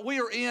order, right?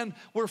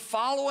 We're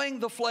following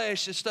the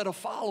flesh instead of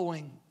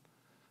following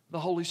the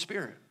Holy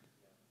Spirit.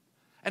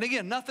 And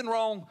again, nothing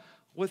wrong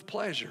with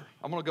pleasure.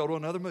 I'm going to go to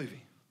another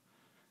movie.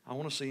 I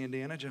want to see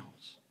Indiana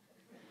Jones.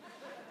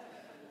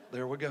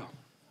 There we go.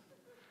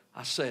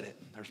 I said it.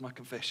 There's my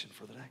confession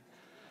for the day.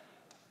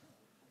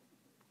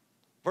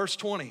 Verse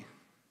 20,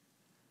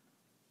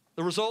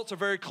 the results are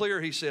very clear,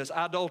 he says.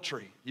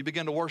 Adultery, you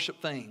begin to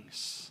worship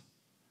things.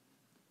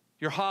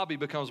 Your hobby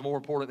becomes more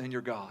important than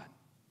your God.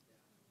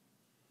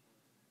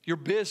 Your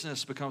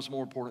business becomes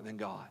more important than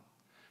God.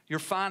 Your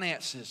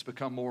finances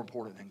become more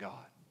important than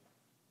God.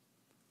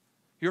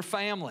 Your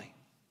family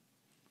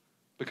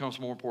becomes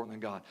more important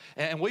than God.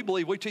 And we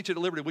teach it at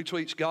Liberty, we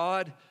teach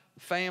God,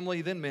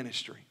 family, then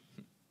ministry.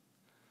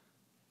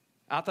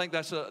 I think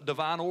that's a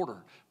divine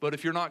order. But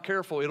if you're not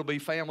careful, it'll be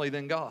family,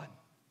 then God.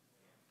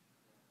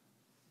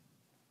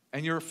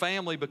 And your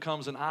family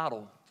becomes an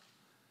idol.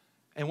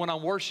 And when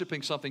I'm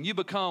worshiping something, you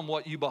become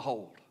what you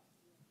behold.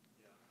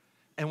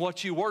 And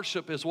what you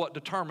worship is what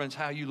determines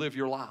how you live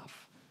your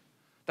life.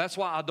 That's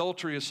why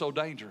adultery is so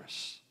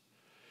dangerous.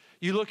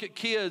 You look at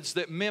kids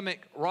that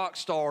mimic rock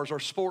stars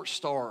or sports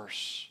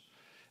stars.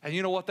 And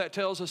you know what that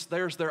tells us?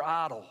 There's their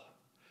idol.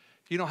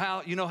 You know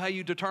how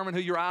you determine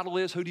who your idol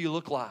is? Who do you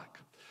look like?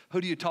 Who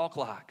do you talk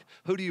like?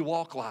 Who do you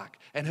walk like?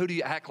 And who do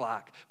you act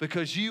like?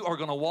 Because you are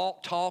going to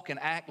walk, talk, and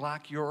act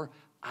like your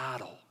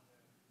idol.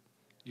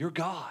 You're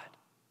God.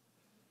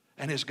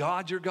 And is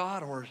God your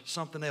God or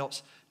something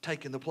else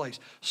taking the place?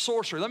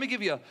 Sorcery. Let me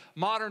give you a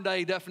modern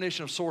day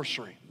definition of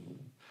sorcery.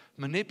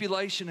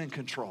 Manipulation and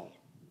control.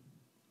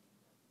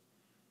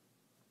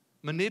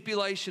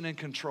 Manipulation and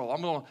control.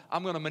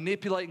 I'm going to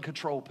manipulate and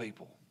control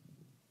people.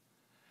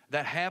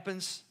 That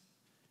happens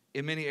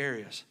in many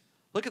areas.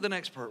 Look at the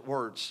next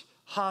words.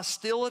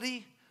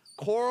 Hostility,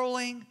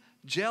 quarreling,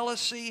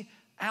 jealousy,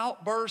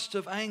 outburst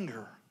of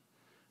anger.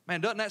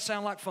 Man, doesn't that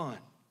sound like fun?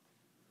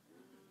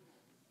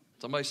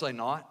 Somebody say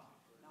not.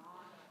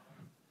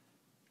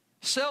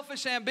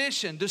 Selfish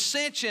ambition,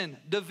 dissension,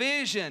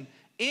 division,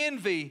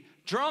 envy,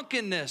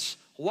 drunkenness,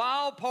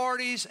 wild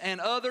parties, and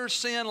other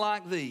sin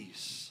like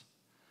these.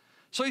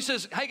 So he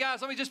says, hey guys,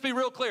 let me just be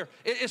real clear.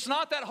 It's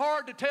not that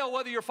hard to tell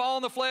whether you're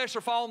following the flesh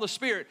or following the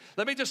Spirit.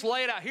 Let me just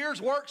lay it out.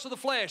 Here's works of the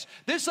flesh.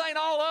 This ain't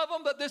all of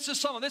them, but this is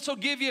some of them. This will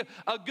give you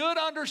a good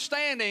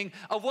understanding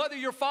of whether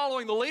you're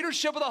following the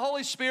leadership of the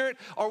Holy Spirit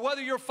or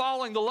whether you're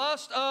following the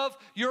lust of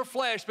your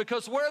flesh.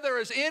 Because where there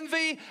is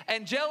envy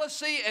and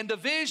jealousy and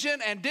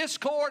division and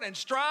discord and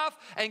strife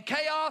and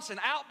chaos and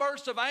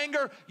outbursts of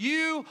anger,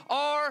 you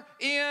are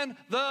in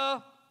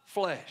the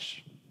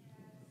flesh.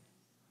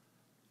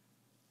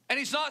 And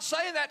he's not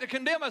saying that to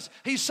condemn us.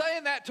 He's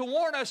saying that to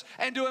warn us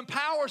and to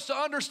empower us to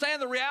understand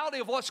the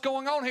reality of what's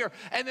going on here.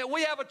 And that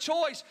we have a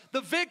choice.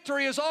 The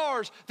victory is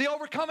ours. The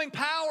overcoming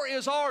power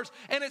is ours.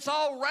 And it's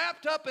all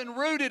wrapped up and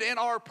rooted in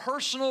our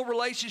personal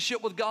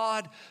relationship with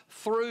God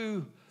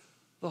through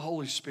the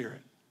Holy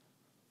Spirit.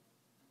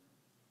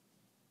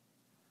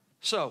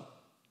 So,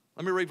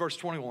 let me read verse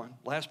 21,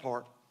 last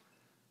part.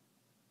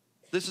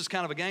 This is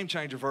kind of a game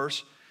changer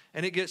verse.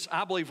 And it gets,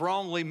 I believe,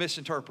 wrongly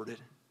misinterpreted.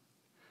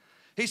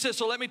 He says,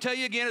 so let me tell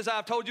you again, as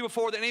I've told you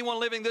before, that anyone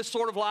living this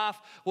sort of life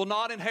will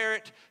not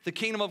inherit the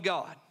kingdom of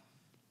God.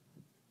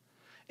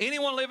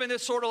 Anyone living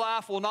this sort of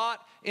life will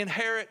not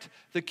inherit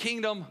the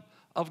kingdom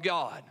of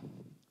God.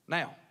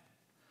 Now,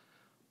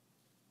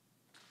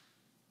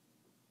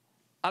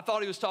 I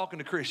thought he was talking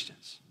to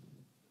Christians.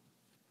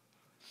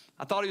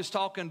 I thought he was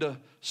talking to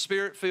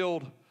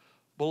Spirit-filled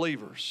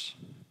believers,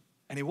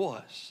 and he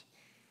was.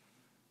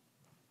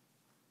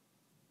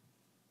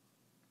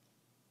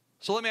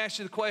 So let me ask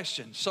you the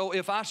question. So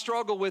if I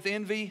struggle with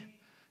envy,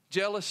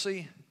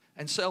 jealousy,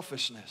 and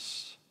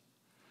selfishness,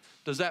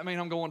 does that mean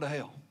I'm going to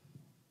hell?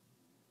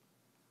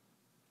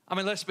 I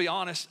mean, let's be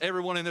honest.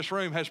 Everyone in this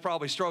room has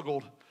probably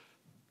struggled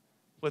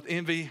with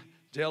envy,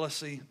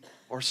 jealousy,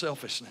 or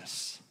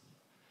selfishness.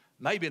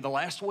 Maybe in the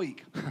last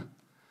week.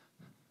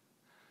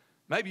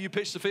 Maybe you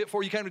pitched the fit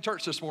before you came to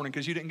church this morning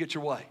because you didn't get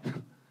your way.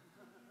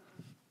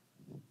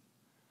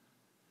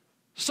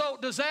 So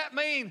does that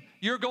mean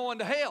you're going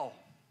to hell?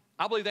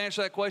 I believe the answer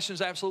to that question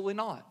is absolutely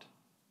not.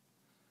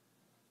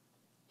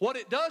 What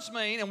it does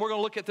mean, and we're going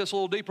to look at this a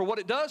little deeper, what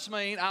it does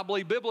mean, I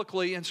believe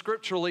biblically and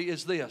scripturally,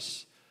 is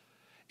this.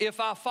 If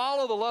I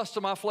follow the lust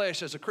of my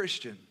flesh as a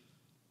Christian,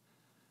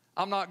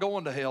 I'm not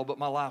going to hell, but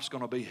my life's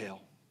going to be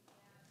hell.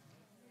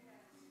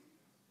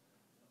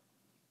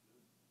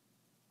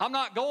 I'm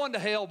not going to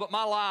hell, but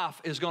my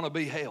life is going to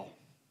be hell.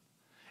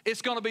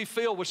 It's going to be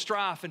filled with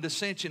strife and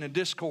dissension and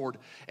discord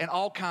and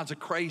all kinds of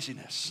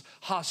craziness,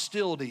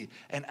 hostility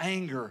and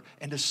anger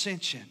and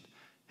dissension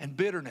and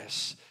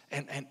bitterness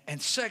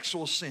and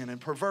sexual sin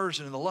and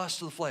perversion and the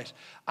lust of the flesh.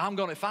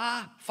 If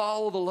I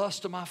follow the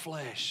lust of my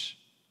flesh,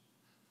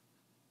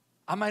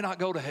 I may not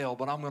go to hell,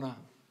 but I'm going to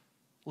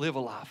live a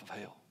life of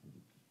hell.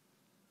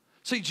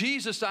 See,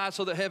 Jesus died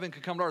so that heaven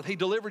could come to earth. He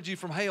delivered you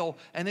from hell,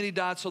 and then he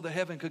died so that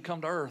heaven could come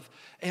to earth.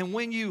 And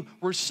when you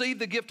receive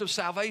the gift of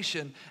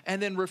salvation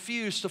and then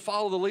refuse to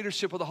follow the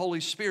leadership of the Holy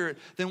Spirit,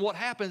 then what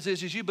happens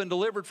is you've been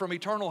delivered from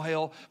eternal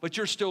hell, but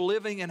you're still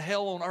living in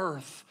hell on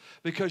earth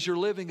because you're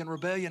living in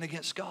rebellion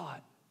against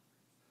God.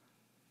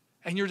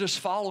 And you're just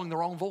following the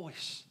wrong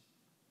voice.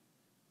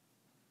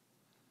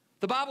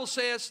 The Bible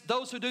says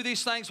those who do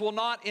these things will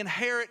not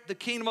inherit the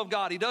kingdom of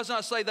God. He does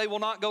not say they will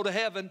not go to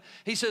heaven.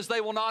 He says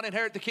they will not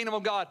inherit the kingdom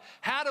of God.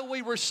 How do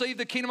we receive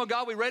the kingdom of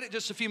God? We read it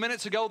just a few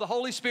minutes ago. The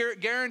Holy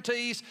Spirit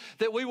guarantees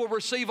that we will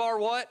receive our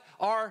what?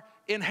 Our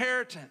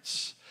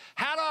inheritance.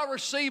 How do I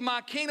receive my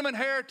kingdom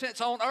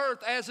inheritance on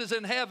earth as is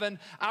in heaven?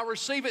 I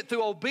receive it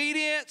through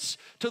obedience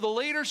to the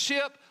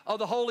leadership of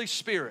the Holy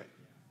Spirit.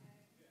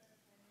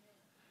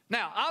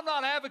 Now, I'm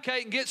not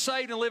advocating get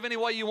saved and live any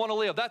way you want to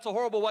live. That's a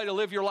horrible way to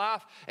live your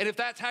life. And if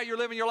that's how you're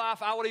living your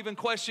life, I would even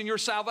question your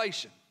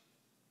salvation.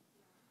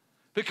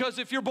 Because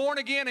if you're born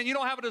again and you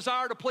don't have a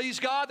desire to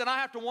please God, then I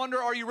have to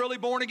wonder, are you really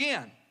born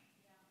again?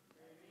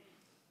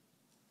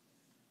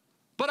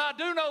 But I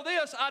do know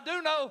this. I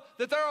do know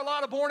that there are a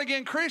lot of born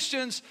again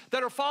Christians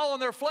that are following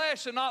their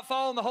flesh and not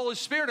following the Holy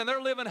Spirit, and they're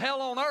living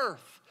hell on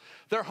earth.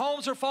 Their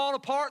homes are falling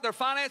apart. Their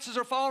finances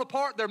are falling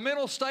apart. Their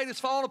mental state is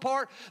falling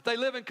apart. They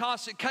live in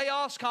constant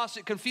chaos,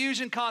 constant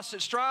confusion,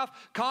 constant strife,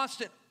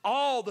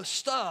 all the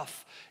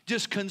stuff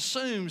just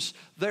consumes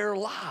their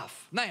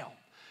life. Now,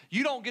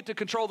 you don't get to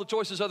control the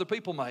choices other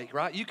people make,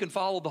 right? You can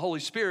follow the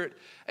Holy Spirit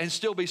and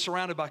still be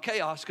surrounded by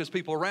chaos because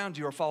people around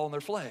you are following their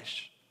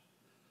flesh.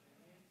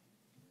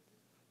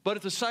 But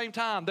at the same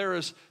time, there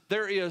is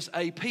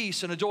a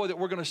peace and a joy that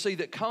we're going to see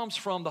that comes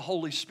from the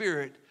Holy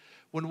Spirit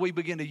when we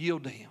begin to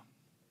yield to Him.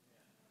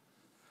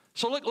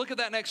 So look at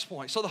that next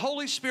point. So the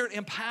Holy Spirit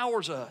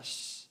empowers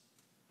us.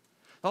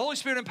 The Holy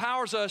Spirit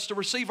empowers us to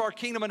receive our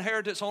kingdom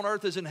inheritance on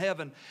earth as in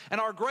heaven. And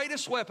our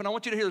greatest weapon, I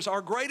want you to hear this,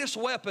 our greatest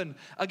weapon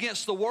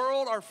against the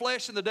world, our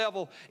flesh, and the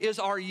devil is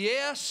our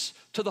yes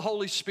to the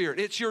Holy Spirit.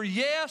 It's your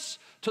yes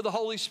to the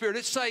Holy Spirit.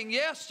 It's saying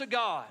yes to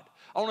God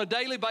on a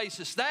daily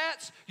basis.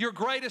 That's your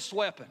greatest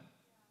weapon.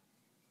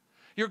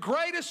 Your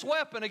greatest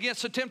weapon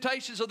against the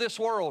temptations of this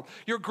world.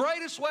 Your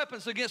greatest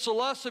weapons against the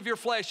lusts of your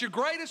flesh. Your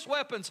greatest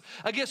weapons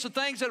against the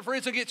things that have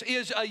risen against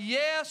is a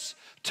yes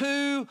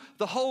to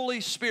the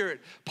Holy Spirit.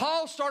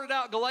 Paul started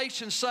out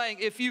Galatians saying,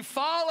 if you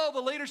follow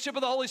the leadership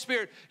of the Holy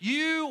Spirit,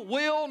 you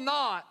will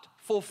not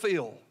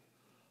fulfill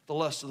the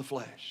lust of the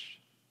flesh.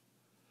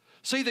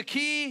 See, the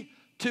key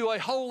to a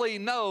holy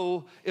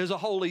no is a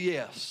holy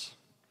yes.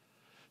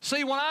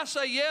 See, when I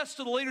say yes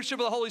to the leadership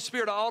of the Holy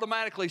Spirit, I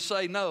automatically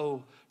say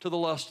no to the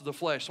lust of the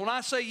flesh. When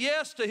I say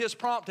yes to His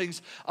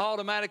promptings, I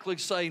automatically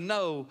say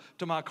no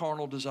to my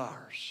carnal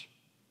desires.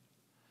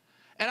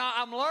 And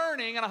I'm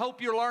learning, and I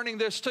hope you're learning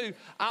this too,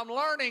 I'm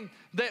learning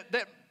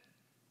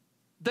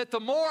that the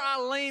more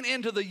I lean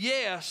into the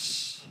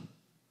yes,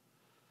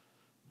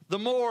 the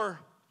more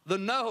the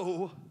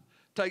no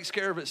takes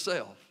care of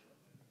itself.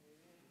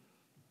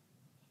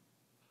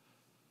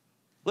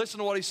 Listen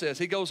to what he says.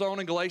 He goes on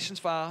in Galatians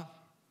 5.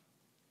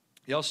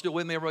 Y'all still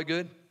with me? Everybody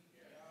good?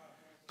 Yeah.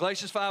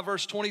 Galatians 5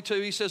 verse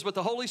 22, he says, but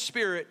the Holy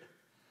Spirit,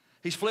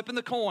 he's flipping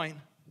the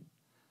coin.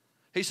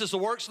 He says the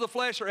works of the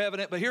flesh are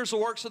evident, but here's the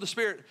works of the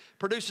Spirit.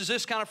 Produces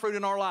this kind of fruit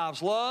in our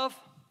lives. Love,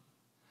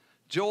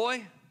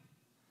 joy,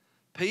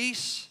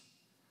 peace,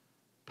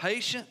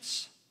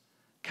 patience,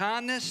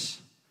 kindness,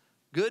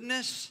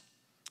 goodness,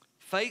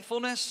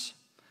 faithfulness,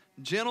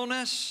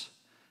 gentleness,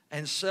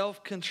 and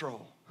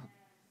self-control.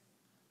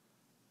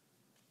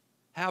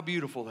 How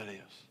beautiful that is.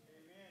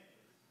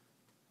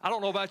 I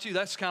don't know about you,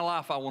 that's the kind of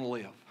life I want to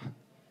live.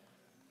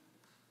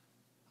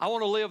 I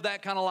want to live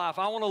that kind of life.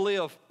 I want to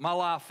live my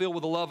life filled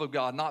with the love of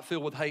God, not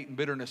filled with hate and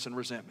bitterness and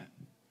resentment.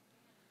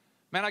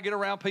 Man, I get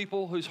around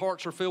people whose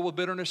hearts are filled with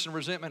bitterness and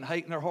resentment and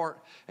hate in their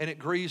heart, and it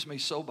grieves me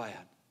so bad.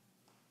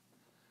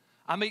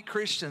 I meet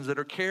Christians that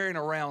are carrying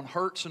around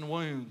hurts and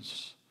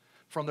wounds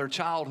from their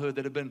childhood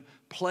that have been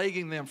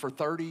plaguing them for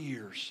 30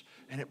 years,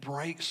 and it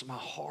breaks my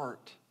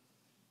heart.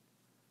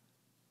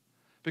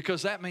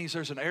 Because that means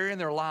there's an area in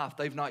their life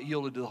they've not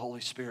yielded to the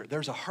Holy Spirit.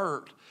 There's a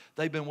hurt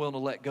they've been willing to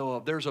let go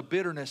of. There's a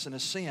bitterness and a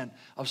sin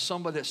of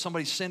somebody that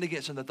somebody sinned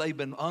against and that they've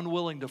been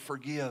unwilling to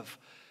forgive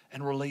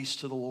and release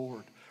to the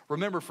Lord.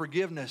 Remember,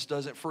 forgiveness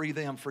doesn't free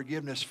them.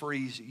 Forgiveness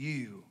frees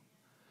you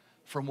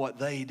from what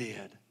they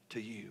did to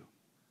you.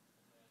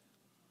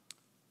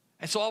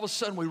 And so all of a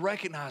sudden we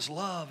recognize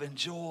love and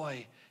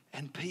joy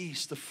and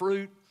peace, the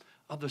fruit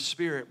of the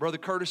Spirit. Brother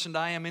Curtis and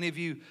Diane, many of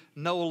you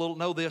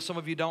know this. Some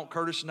of you don't.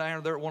 Curtis and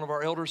Diane, they're one of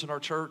our elders in our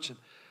church. And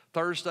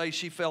Thursday,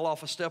 she fell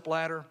off a step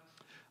ladder,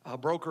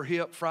 broke her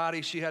hip.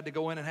 Friday, she had to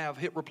go in and have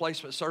hip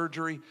replacement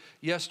surgery.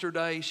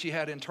 Yesterday, she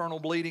had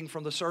internal bleeding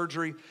from the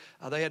surgery.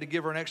 They had to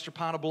give her an extra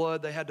pint of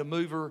blood. They had to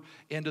move her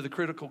into the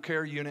critical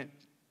care unit.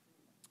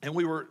 And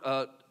we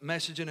were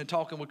messaging and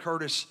talking with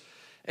Curtis.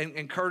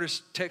 And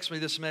Curtis texted me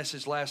this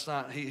message last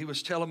night. He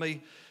was telling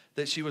me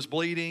that she was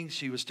bleeding.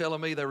 She was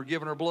telling me they were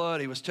giving her blood.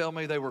 He was telling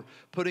me they were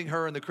putting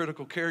her in the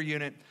critical care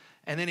unit.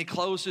 And then he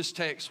closed his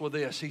text with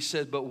this. He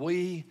said, but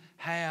we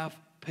have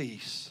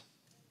peace.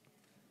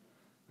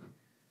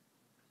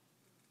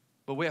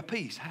 But we have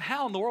peace.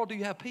 How in the world do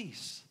you have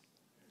peace?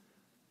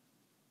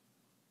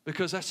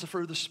 Because that's the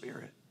fruit of the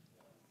Spirit.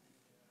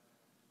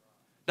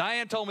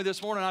 Diane told me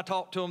this morning, I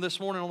talked to him this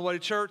morning on the way to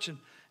church,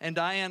 and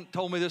Diane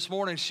told me this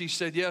morning, she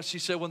said, yes, she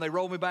said, when they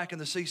rolled me back in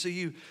the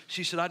CCU,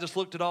 she said, I just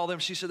looked at all them.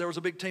 She said, there was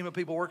a big team of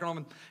people working on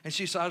them. And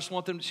she said, I just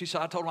want them, she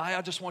said, I told them, hey,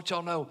 I just want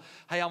y'all to know,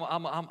 hey,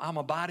 I'm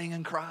abiding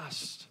in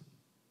Christ.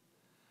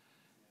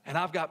 And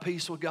I've got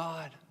peace with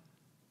God.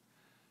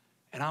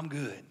 And I'm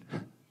good.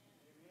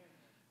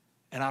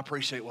 And I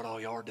appreciate what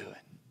all y'all are doing.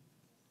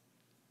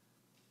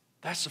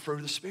 That's the fruit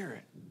of the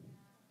Spirit.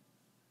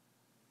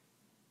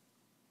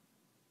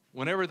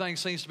 When everything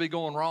seems to be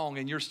going wrong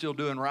and you're still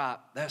doing right,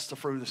 that's the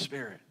fruit of the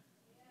Spirit.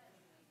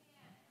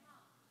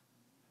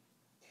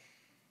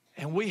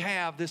 And we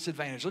have this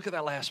advantage. Look at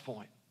that last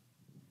point.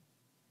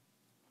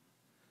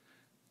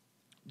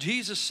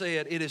 Jesus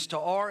said it is to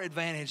our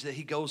advantage that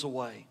He goes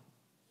away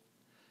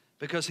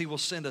because He will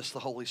send us the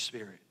Holy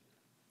Spirit.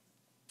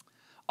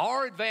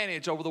 Our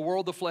advantage over the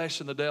world, the flesh,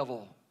 and the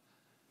devil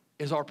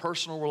is our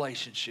personal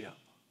relationship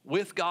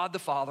with God the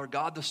Father,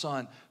 God the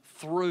Son,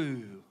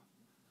 through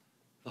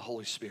the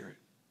Holy Spirit.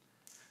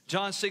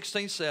 John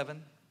 16:7,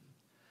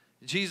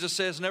 Jesus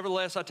says,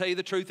 nevertheless, I tell you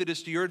the truth, it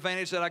is to your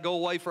advantage that I go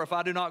away, for if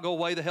I do not go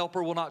away, the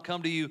Helper will not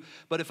come to you.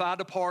 But if I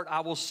depart,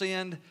 I will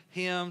send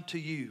Him to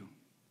you.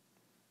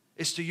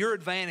 It's to your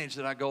advantage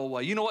that I go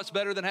away. You know what's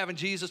better than having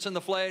Jesus in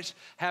the flesh?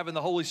 Having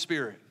the Holy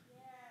Spirit.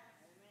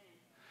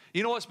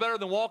 You know what's better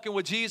than walking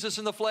with Jesus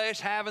in the flesh?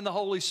 Having the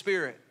Holy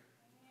Spirit.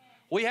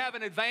 We have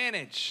an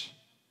advantage.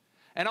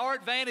 And our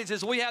advantage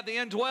is we have the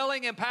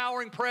indwelling,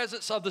 empowering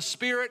presence of the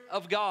Spirit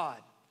of God.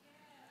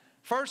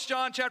 1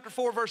 John chapter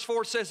 4, verse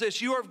 4 says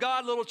this, you are of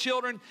God, little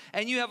children,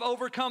 and you have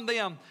overcome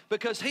them,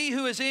 because he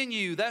who is in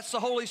you, that's the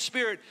Holy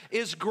Spirit,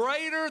 is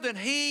greater than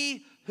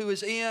he who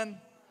is in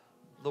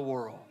the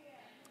world.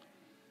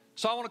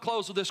 So I want to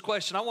close with this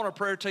question. I want our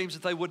prayer teams,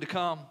 if they would, to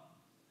come.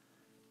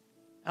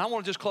 And I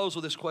want to just close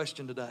with this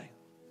question today.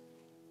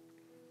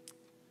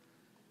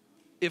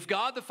 If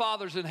God the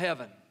Father's in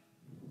heaven,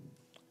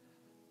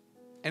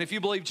 and if you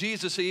believe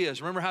Jesus He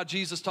is, remember how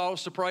Jesus taught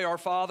us to pray, our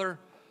Father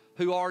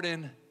who art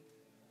in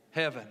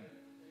heaven,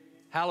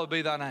 hallowed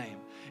be thy name.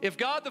 If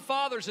God the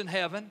Father's in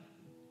heaven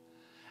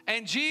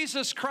and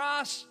Jesus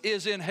Christ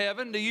is in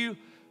heaven, do you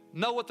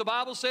know what the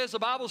Bible says? The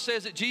Bible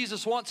says that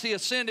Jesus, once He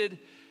ascended,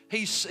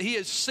 He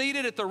is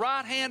seated at the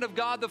right hand of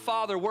God the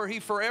Father, where He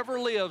forever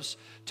lives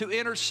to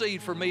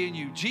intercede for me and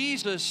you.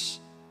 Jesus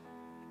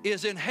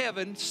is in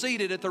heaven,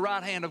 seated at the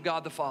right hand of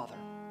God the Father.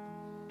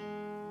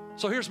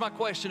 So here's my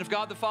question. If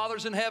God the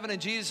Father's in heaven and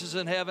Jesus is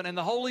in heaven and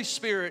the Holy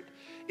Spirit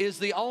is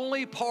the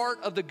only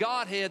part of the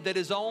Godhead that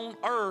is on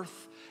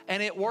earth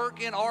and at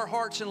work in our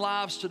hearts and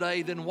lives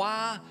today, then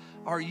why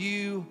are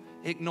you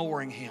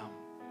ignoring Him?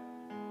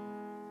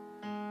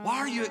 Why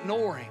are you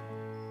ignoring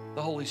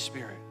the Holy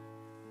Spirit?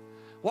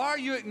 Why are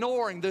you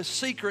ignoring the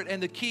secret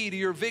and the key to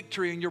your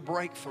victory and your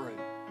breakthrough?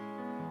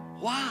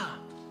 Why?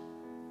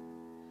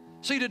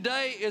 See,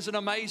 today is an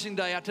amazing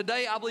day.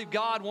 Today, I believe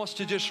God wants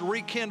to just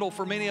rekindle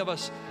for many of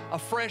us a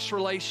fresh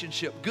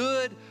relationship.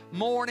 Good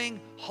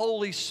morning,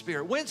 Holy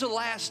Spirit. When's the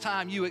last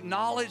time you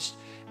acknowledged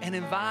and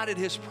invited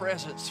His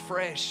presence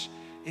fresh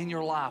in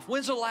your life?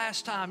 When's the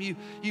last time you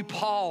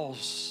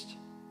paused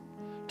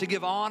to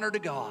give honor to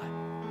God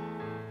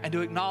and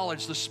to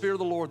acknowledge the Spirit of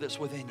the Lord that's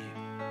within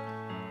you?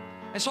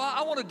 And so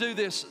I want to do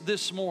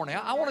this morning.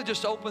 I want to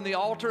just open the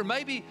altar.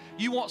 Maybe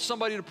you want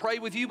somebody to pray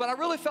with you, but I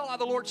really felt like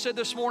the Lord said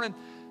this morning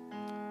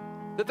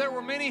that there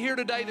were many here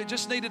today that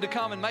just needed to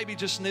come and maybe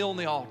just kneel on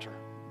the altar.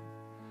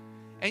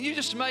 And you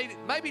just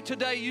maybe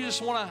today you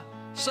just want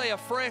to say a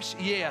fresh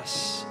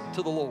yes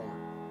to the Lord.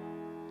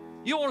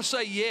 You want to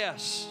say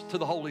yes to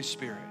the Holy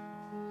Spirit.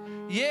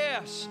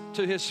 Yes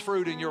to His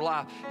fruit in your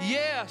life.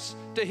 Yes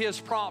to His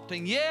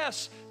prompting.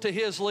 Yes to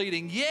His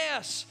leading.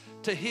 Yes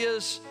to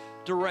His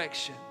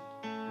direction.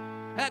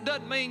 That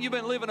doesn't mean you've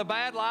been living a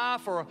bad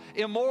life or an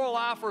immoral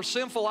life or a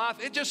sinful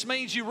life. It just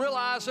means you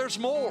realize there's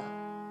more.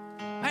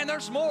 Man,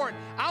 there's more.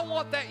 I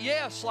want that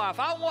yes life.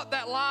 I want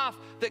that life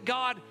that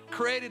God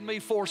created me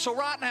for. So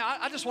right now,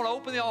 I just want to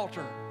open the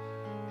altar.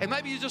 And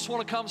maybe you just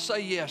want to come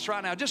say yes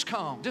right now. Just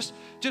come.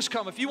 Just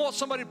come. If you want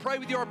somebody to pray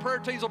with you, our prayer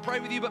teams will pray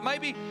with you. But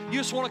maybe you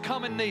just want to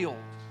come and kneel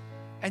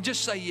and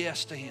just say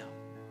yes to Him.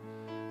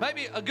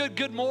 Maybe a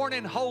good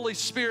morning, Holy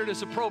Spirit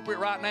is appropriate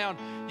right now.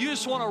 You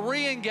just want to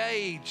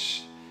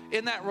re-engage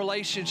in that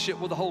relationship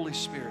with the Holy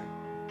Spirit.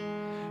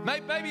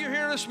 Maybe you're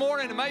here this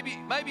morning and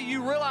maybe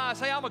you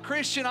realize, hey, I'm a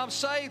Christian, I'm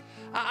saved.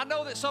 I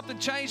know that something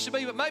changed to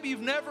me, but maybe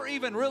you've never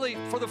even really,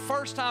 for the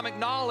first time,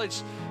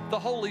 acknowledged the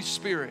Holy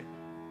Spirit.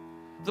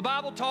 The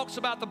Bible talks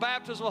about the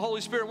baptism of the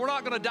Holy Spirit. We're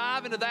not going to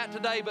dive into that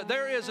today, but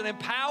there is an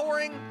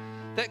empowering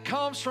that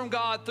comes from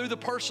God through the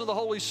person of the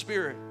Holy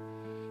Spirit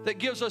that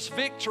gives us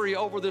victory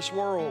over this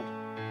world,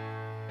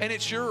 and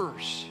it's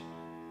yours.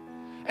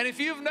 And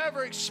if you've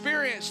never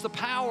experienced the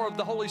power of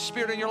the Holy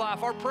Spirit in your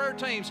life, our prayer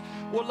teams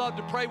would love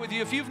to pray with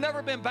you. If you've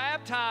never been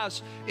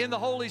baptized in the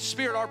Holy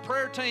Spirit, our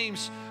prayer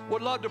teams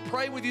would love to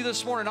pray with you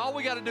this morning. All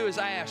we got to do is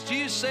ask.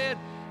 Jesus said,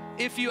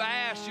 if you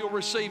ask, you'll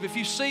receive. If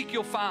you seek,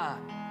 you'll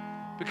find,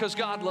 because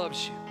God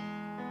loves you.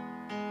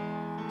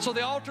 So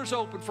the altar's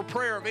open for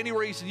prayer of any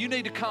reason. You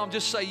need to come.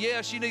 Just say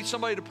yes. You need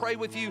somebody to pray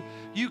with you.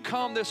 You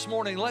come this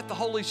morning. Let the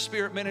Holy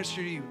Spirit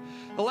minister to you.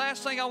 The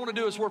last thing I want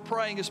to do as we're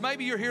praying is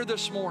maybe you're here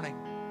this morning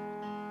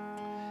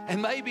and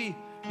maybe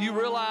you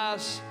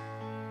realize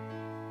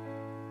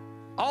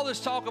all this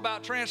talk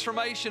about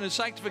transformation and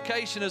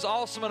sanctification is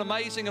awesome and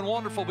amazing and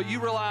wonderful, but you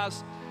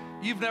realize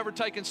you've never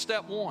taken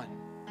step one,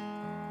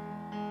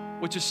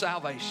 which is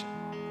salvation.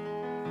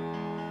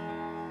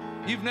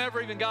 You've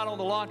never even got on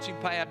the launching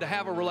pad to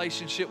have a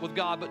relationship with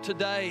God, but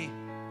today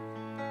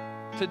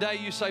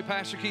you say,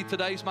 Pastor Keith,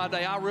 today's my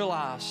day. I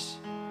realize,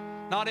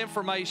 not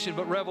information,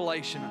 but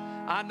revelation.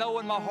 I know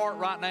in my heart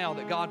right now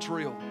that God's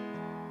real.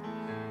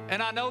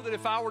 And I know that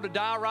if I were to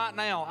die right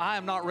now, I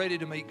am not ready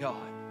to meet God.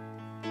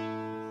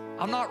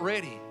 I'm not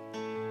ready.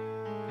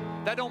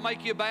 That don't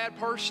make you a bad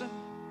person.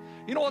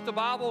 You know what the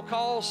Bible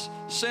calls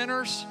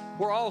sinners?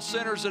 We're all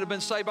sinners that have been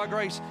saved by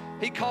grace.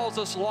 He calls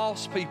us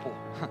lost people.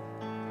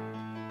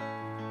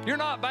 You're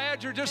not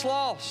bad, you're just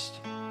lost.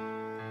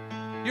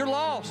 You're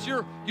lost.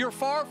 You're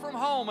far from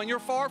home and you're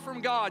far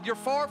from God. You're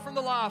far from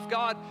the life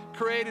God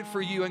created for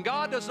you. And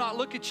God does not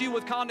look at you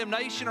with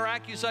condemnation or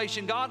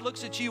accusation. God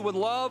looks at you with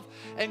love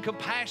and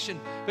compassion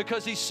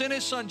because He sent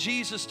His Son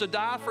Jesus to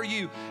die for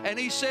you. And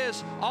He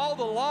says, all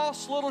the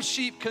lost little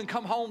sheep can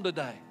come home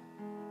today.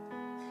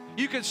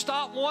 You can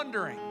stop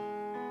wandering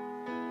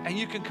and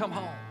you can come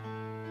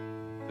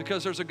home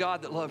because there's a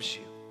God that loves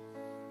you.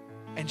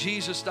 And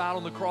Jesus died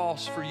on the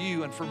cross for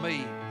you and for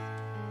me.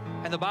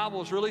 And the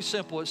Bible is really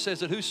simple. It says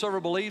that whosoever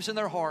believes in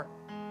their heart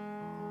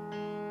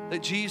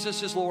that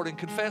Jesus is Lord and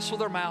confess with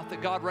their mouth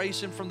that God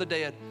raised Him from the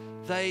dead,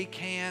 they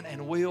can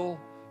and will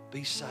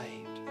be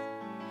saved.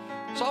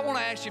 So I want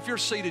to ask you, if you're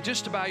seated,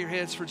 just to bow your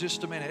heads for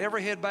just a minute.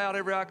 Every head bowed,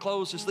 every eye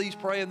closed as these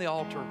pray in the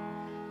altar.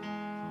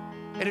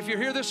 And if you're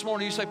here this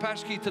morning, you say,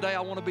 Pastor Keith, today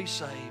I want to be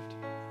saved.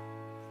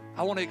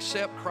 I want to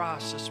accept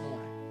Christ this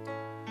morning.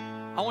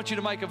 I want you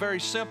to make a very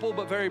simple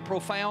but very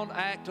profound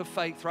act of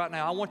faith right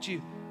now. I want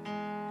you,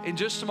 in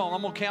just a moment,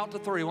 I'm going to count to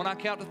 3. When I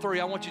count to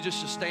 3, I want you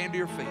just to stand to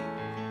your feet.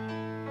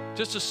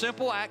 Just a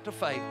simple act of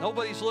faith.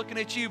 Nobody's looking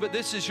at you, but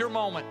this is your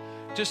moment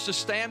just to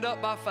stand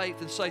up by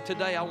faith and say,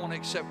 today I want to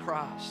accept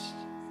Christ.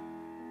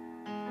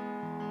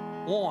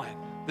 1,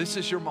 this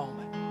is your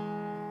moment.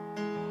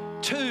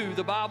 2,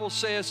 the Bible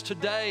says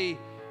today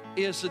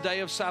is the day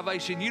of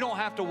salvation. You don't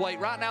have to wait.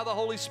 Right now, the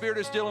Holy Spirit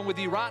is dealing with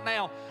you. Right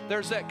now,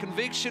 there's that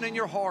conviction in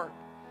your heart.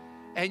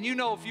 And you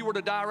know if you were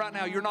to die right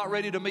now, you're not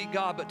ready to meet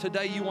God, but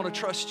today you want to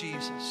trust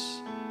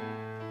Jesus.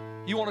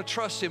 You want to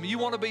trust Him. You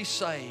want to be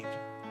saved.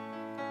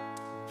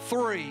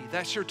 3,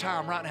 that's your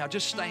time right now.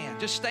 Just stand.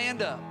 Just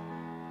stand up.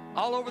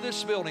 All over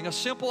this building, a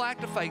simple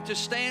act of faith.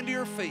 Just stand to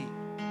your feet.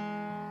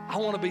 I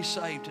want to be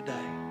saved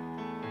today.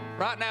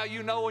 Right now,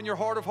 you know in your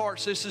heart of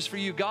hearts this is for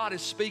you. God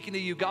is speaking to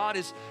you. God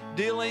is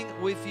dealing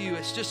with you.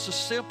 It's just a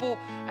simple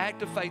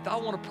act of faith. I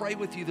want to pray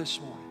with you this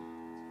morning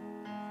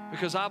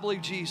because I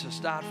believe Jesus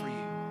died for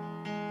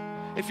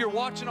you. If you're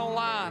watching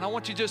online, I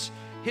want you to just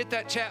hit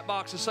that chat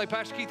box and say,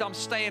 Pastor Keith, I'm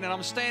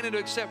standing to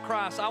accept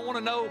Christ. I want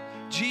to know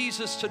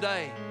Jesus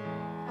today.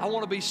 I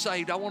want to be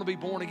saved. I want to be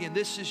born again.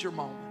 This is your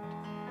moment.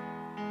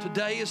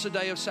 Today is the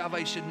day of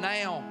salvation.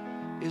 Now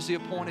is the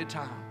appointed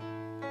time.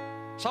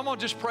 So I'm going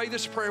to just pray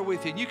this prayer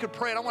with you. And you can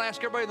pray it. I'm going to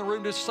ask everybody in the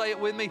room to say it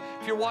with me.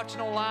 If you're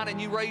watching online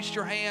and you raised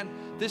your hand,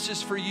 this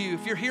is for you.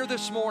 If you're here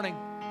this morning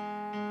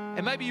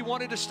and maybe you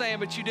wanted to stand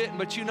but you didn't,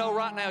 but you know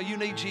right now you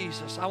need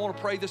Jesus, I want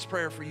to pray this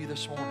prayer for you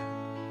this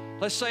morning.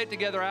 Let's say it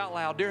together out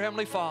loud. Dear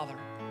Heavenly Father,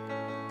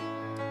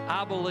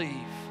 I believe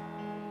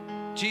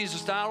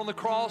Jesus died on the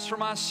cross for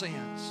my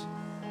sins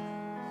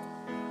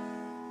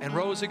and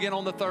rose again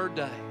on the 3rd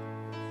day.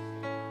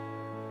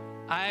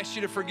 I ask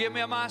you to forgive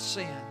me of my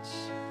sins.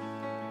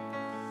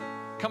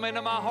 Come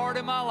into my heart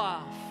and my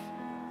life.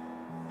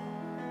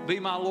 Be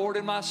my Lord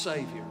and my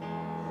Savior.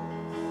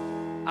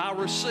 I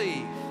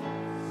receive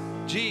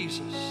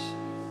Jesus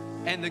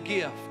and the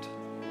gift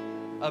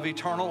of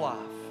eternal life.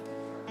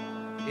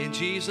 In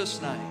Jesus'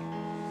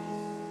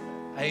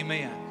 name,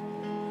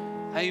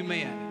 amen.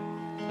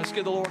 Amen. Let's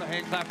give the Lord a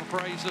hand clap of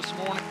praise this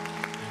morning.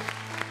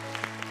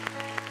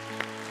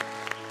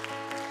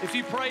 If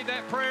you prayed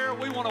that prayer,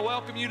 we want to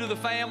welcome you to the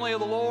family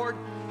of the Lord.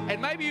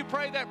 And maybe you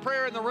prayed that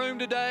prayer in the room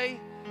today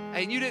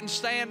and you didn't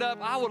stand up.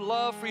 I would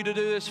love for you to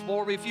do this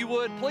for me. If you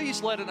would,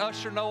 please let an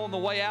usher know on the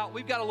way out.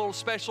 We've got a little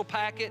special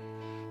packet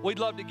we'd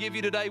love to give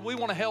you today. We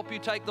want to help you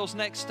take those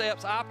next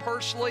steps. I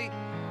personally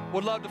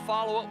would love to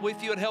follow up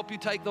with you and help you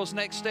take those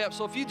next steps.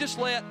 So if you just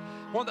let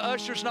one of the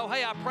ushers know,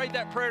 hey, I prayed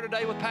that prayer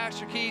today with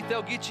Pastor Keith,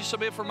 they'll get you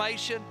some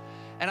information.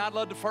 And I'd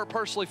love to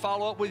personally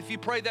follow up with you. If you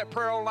prayed that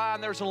prayer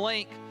online, there's a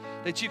link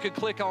that you could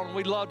click on.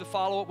 We'd love to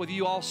follow up with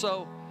you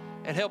also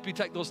and help you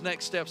take those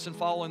next steps in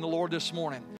following the Lord this morning.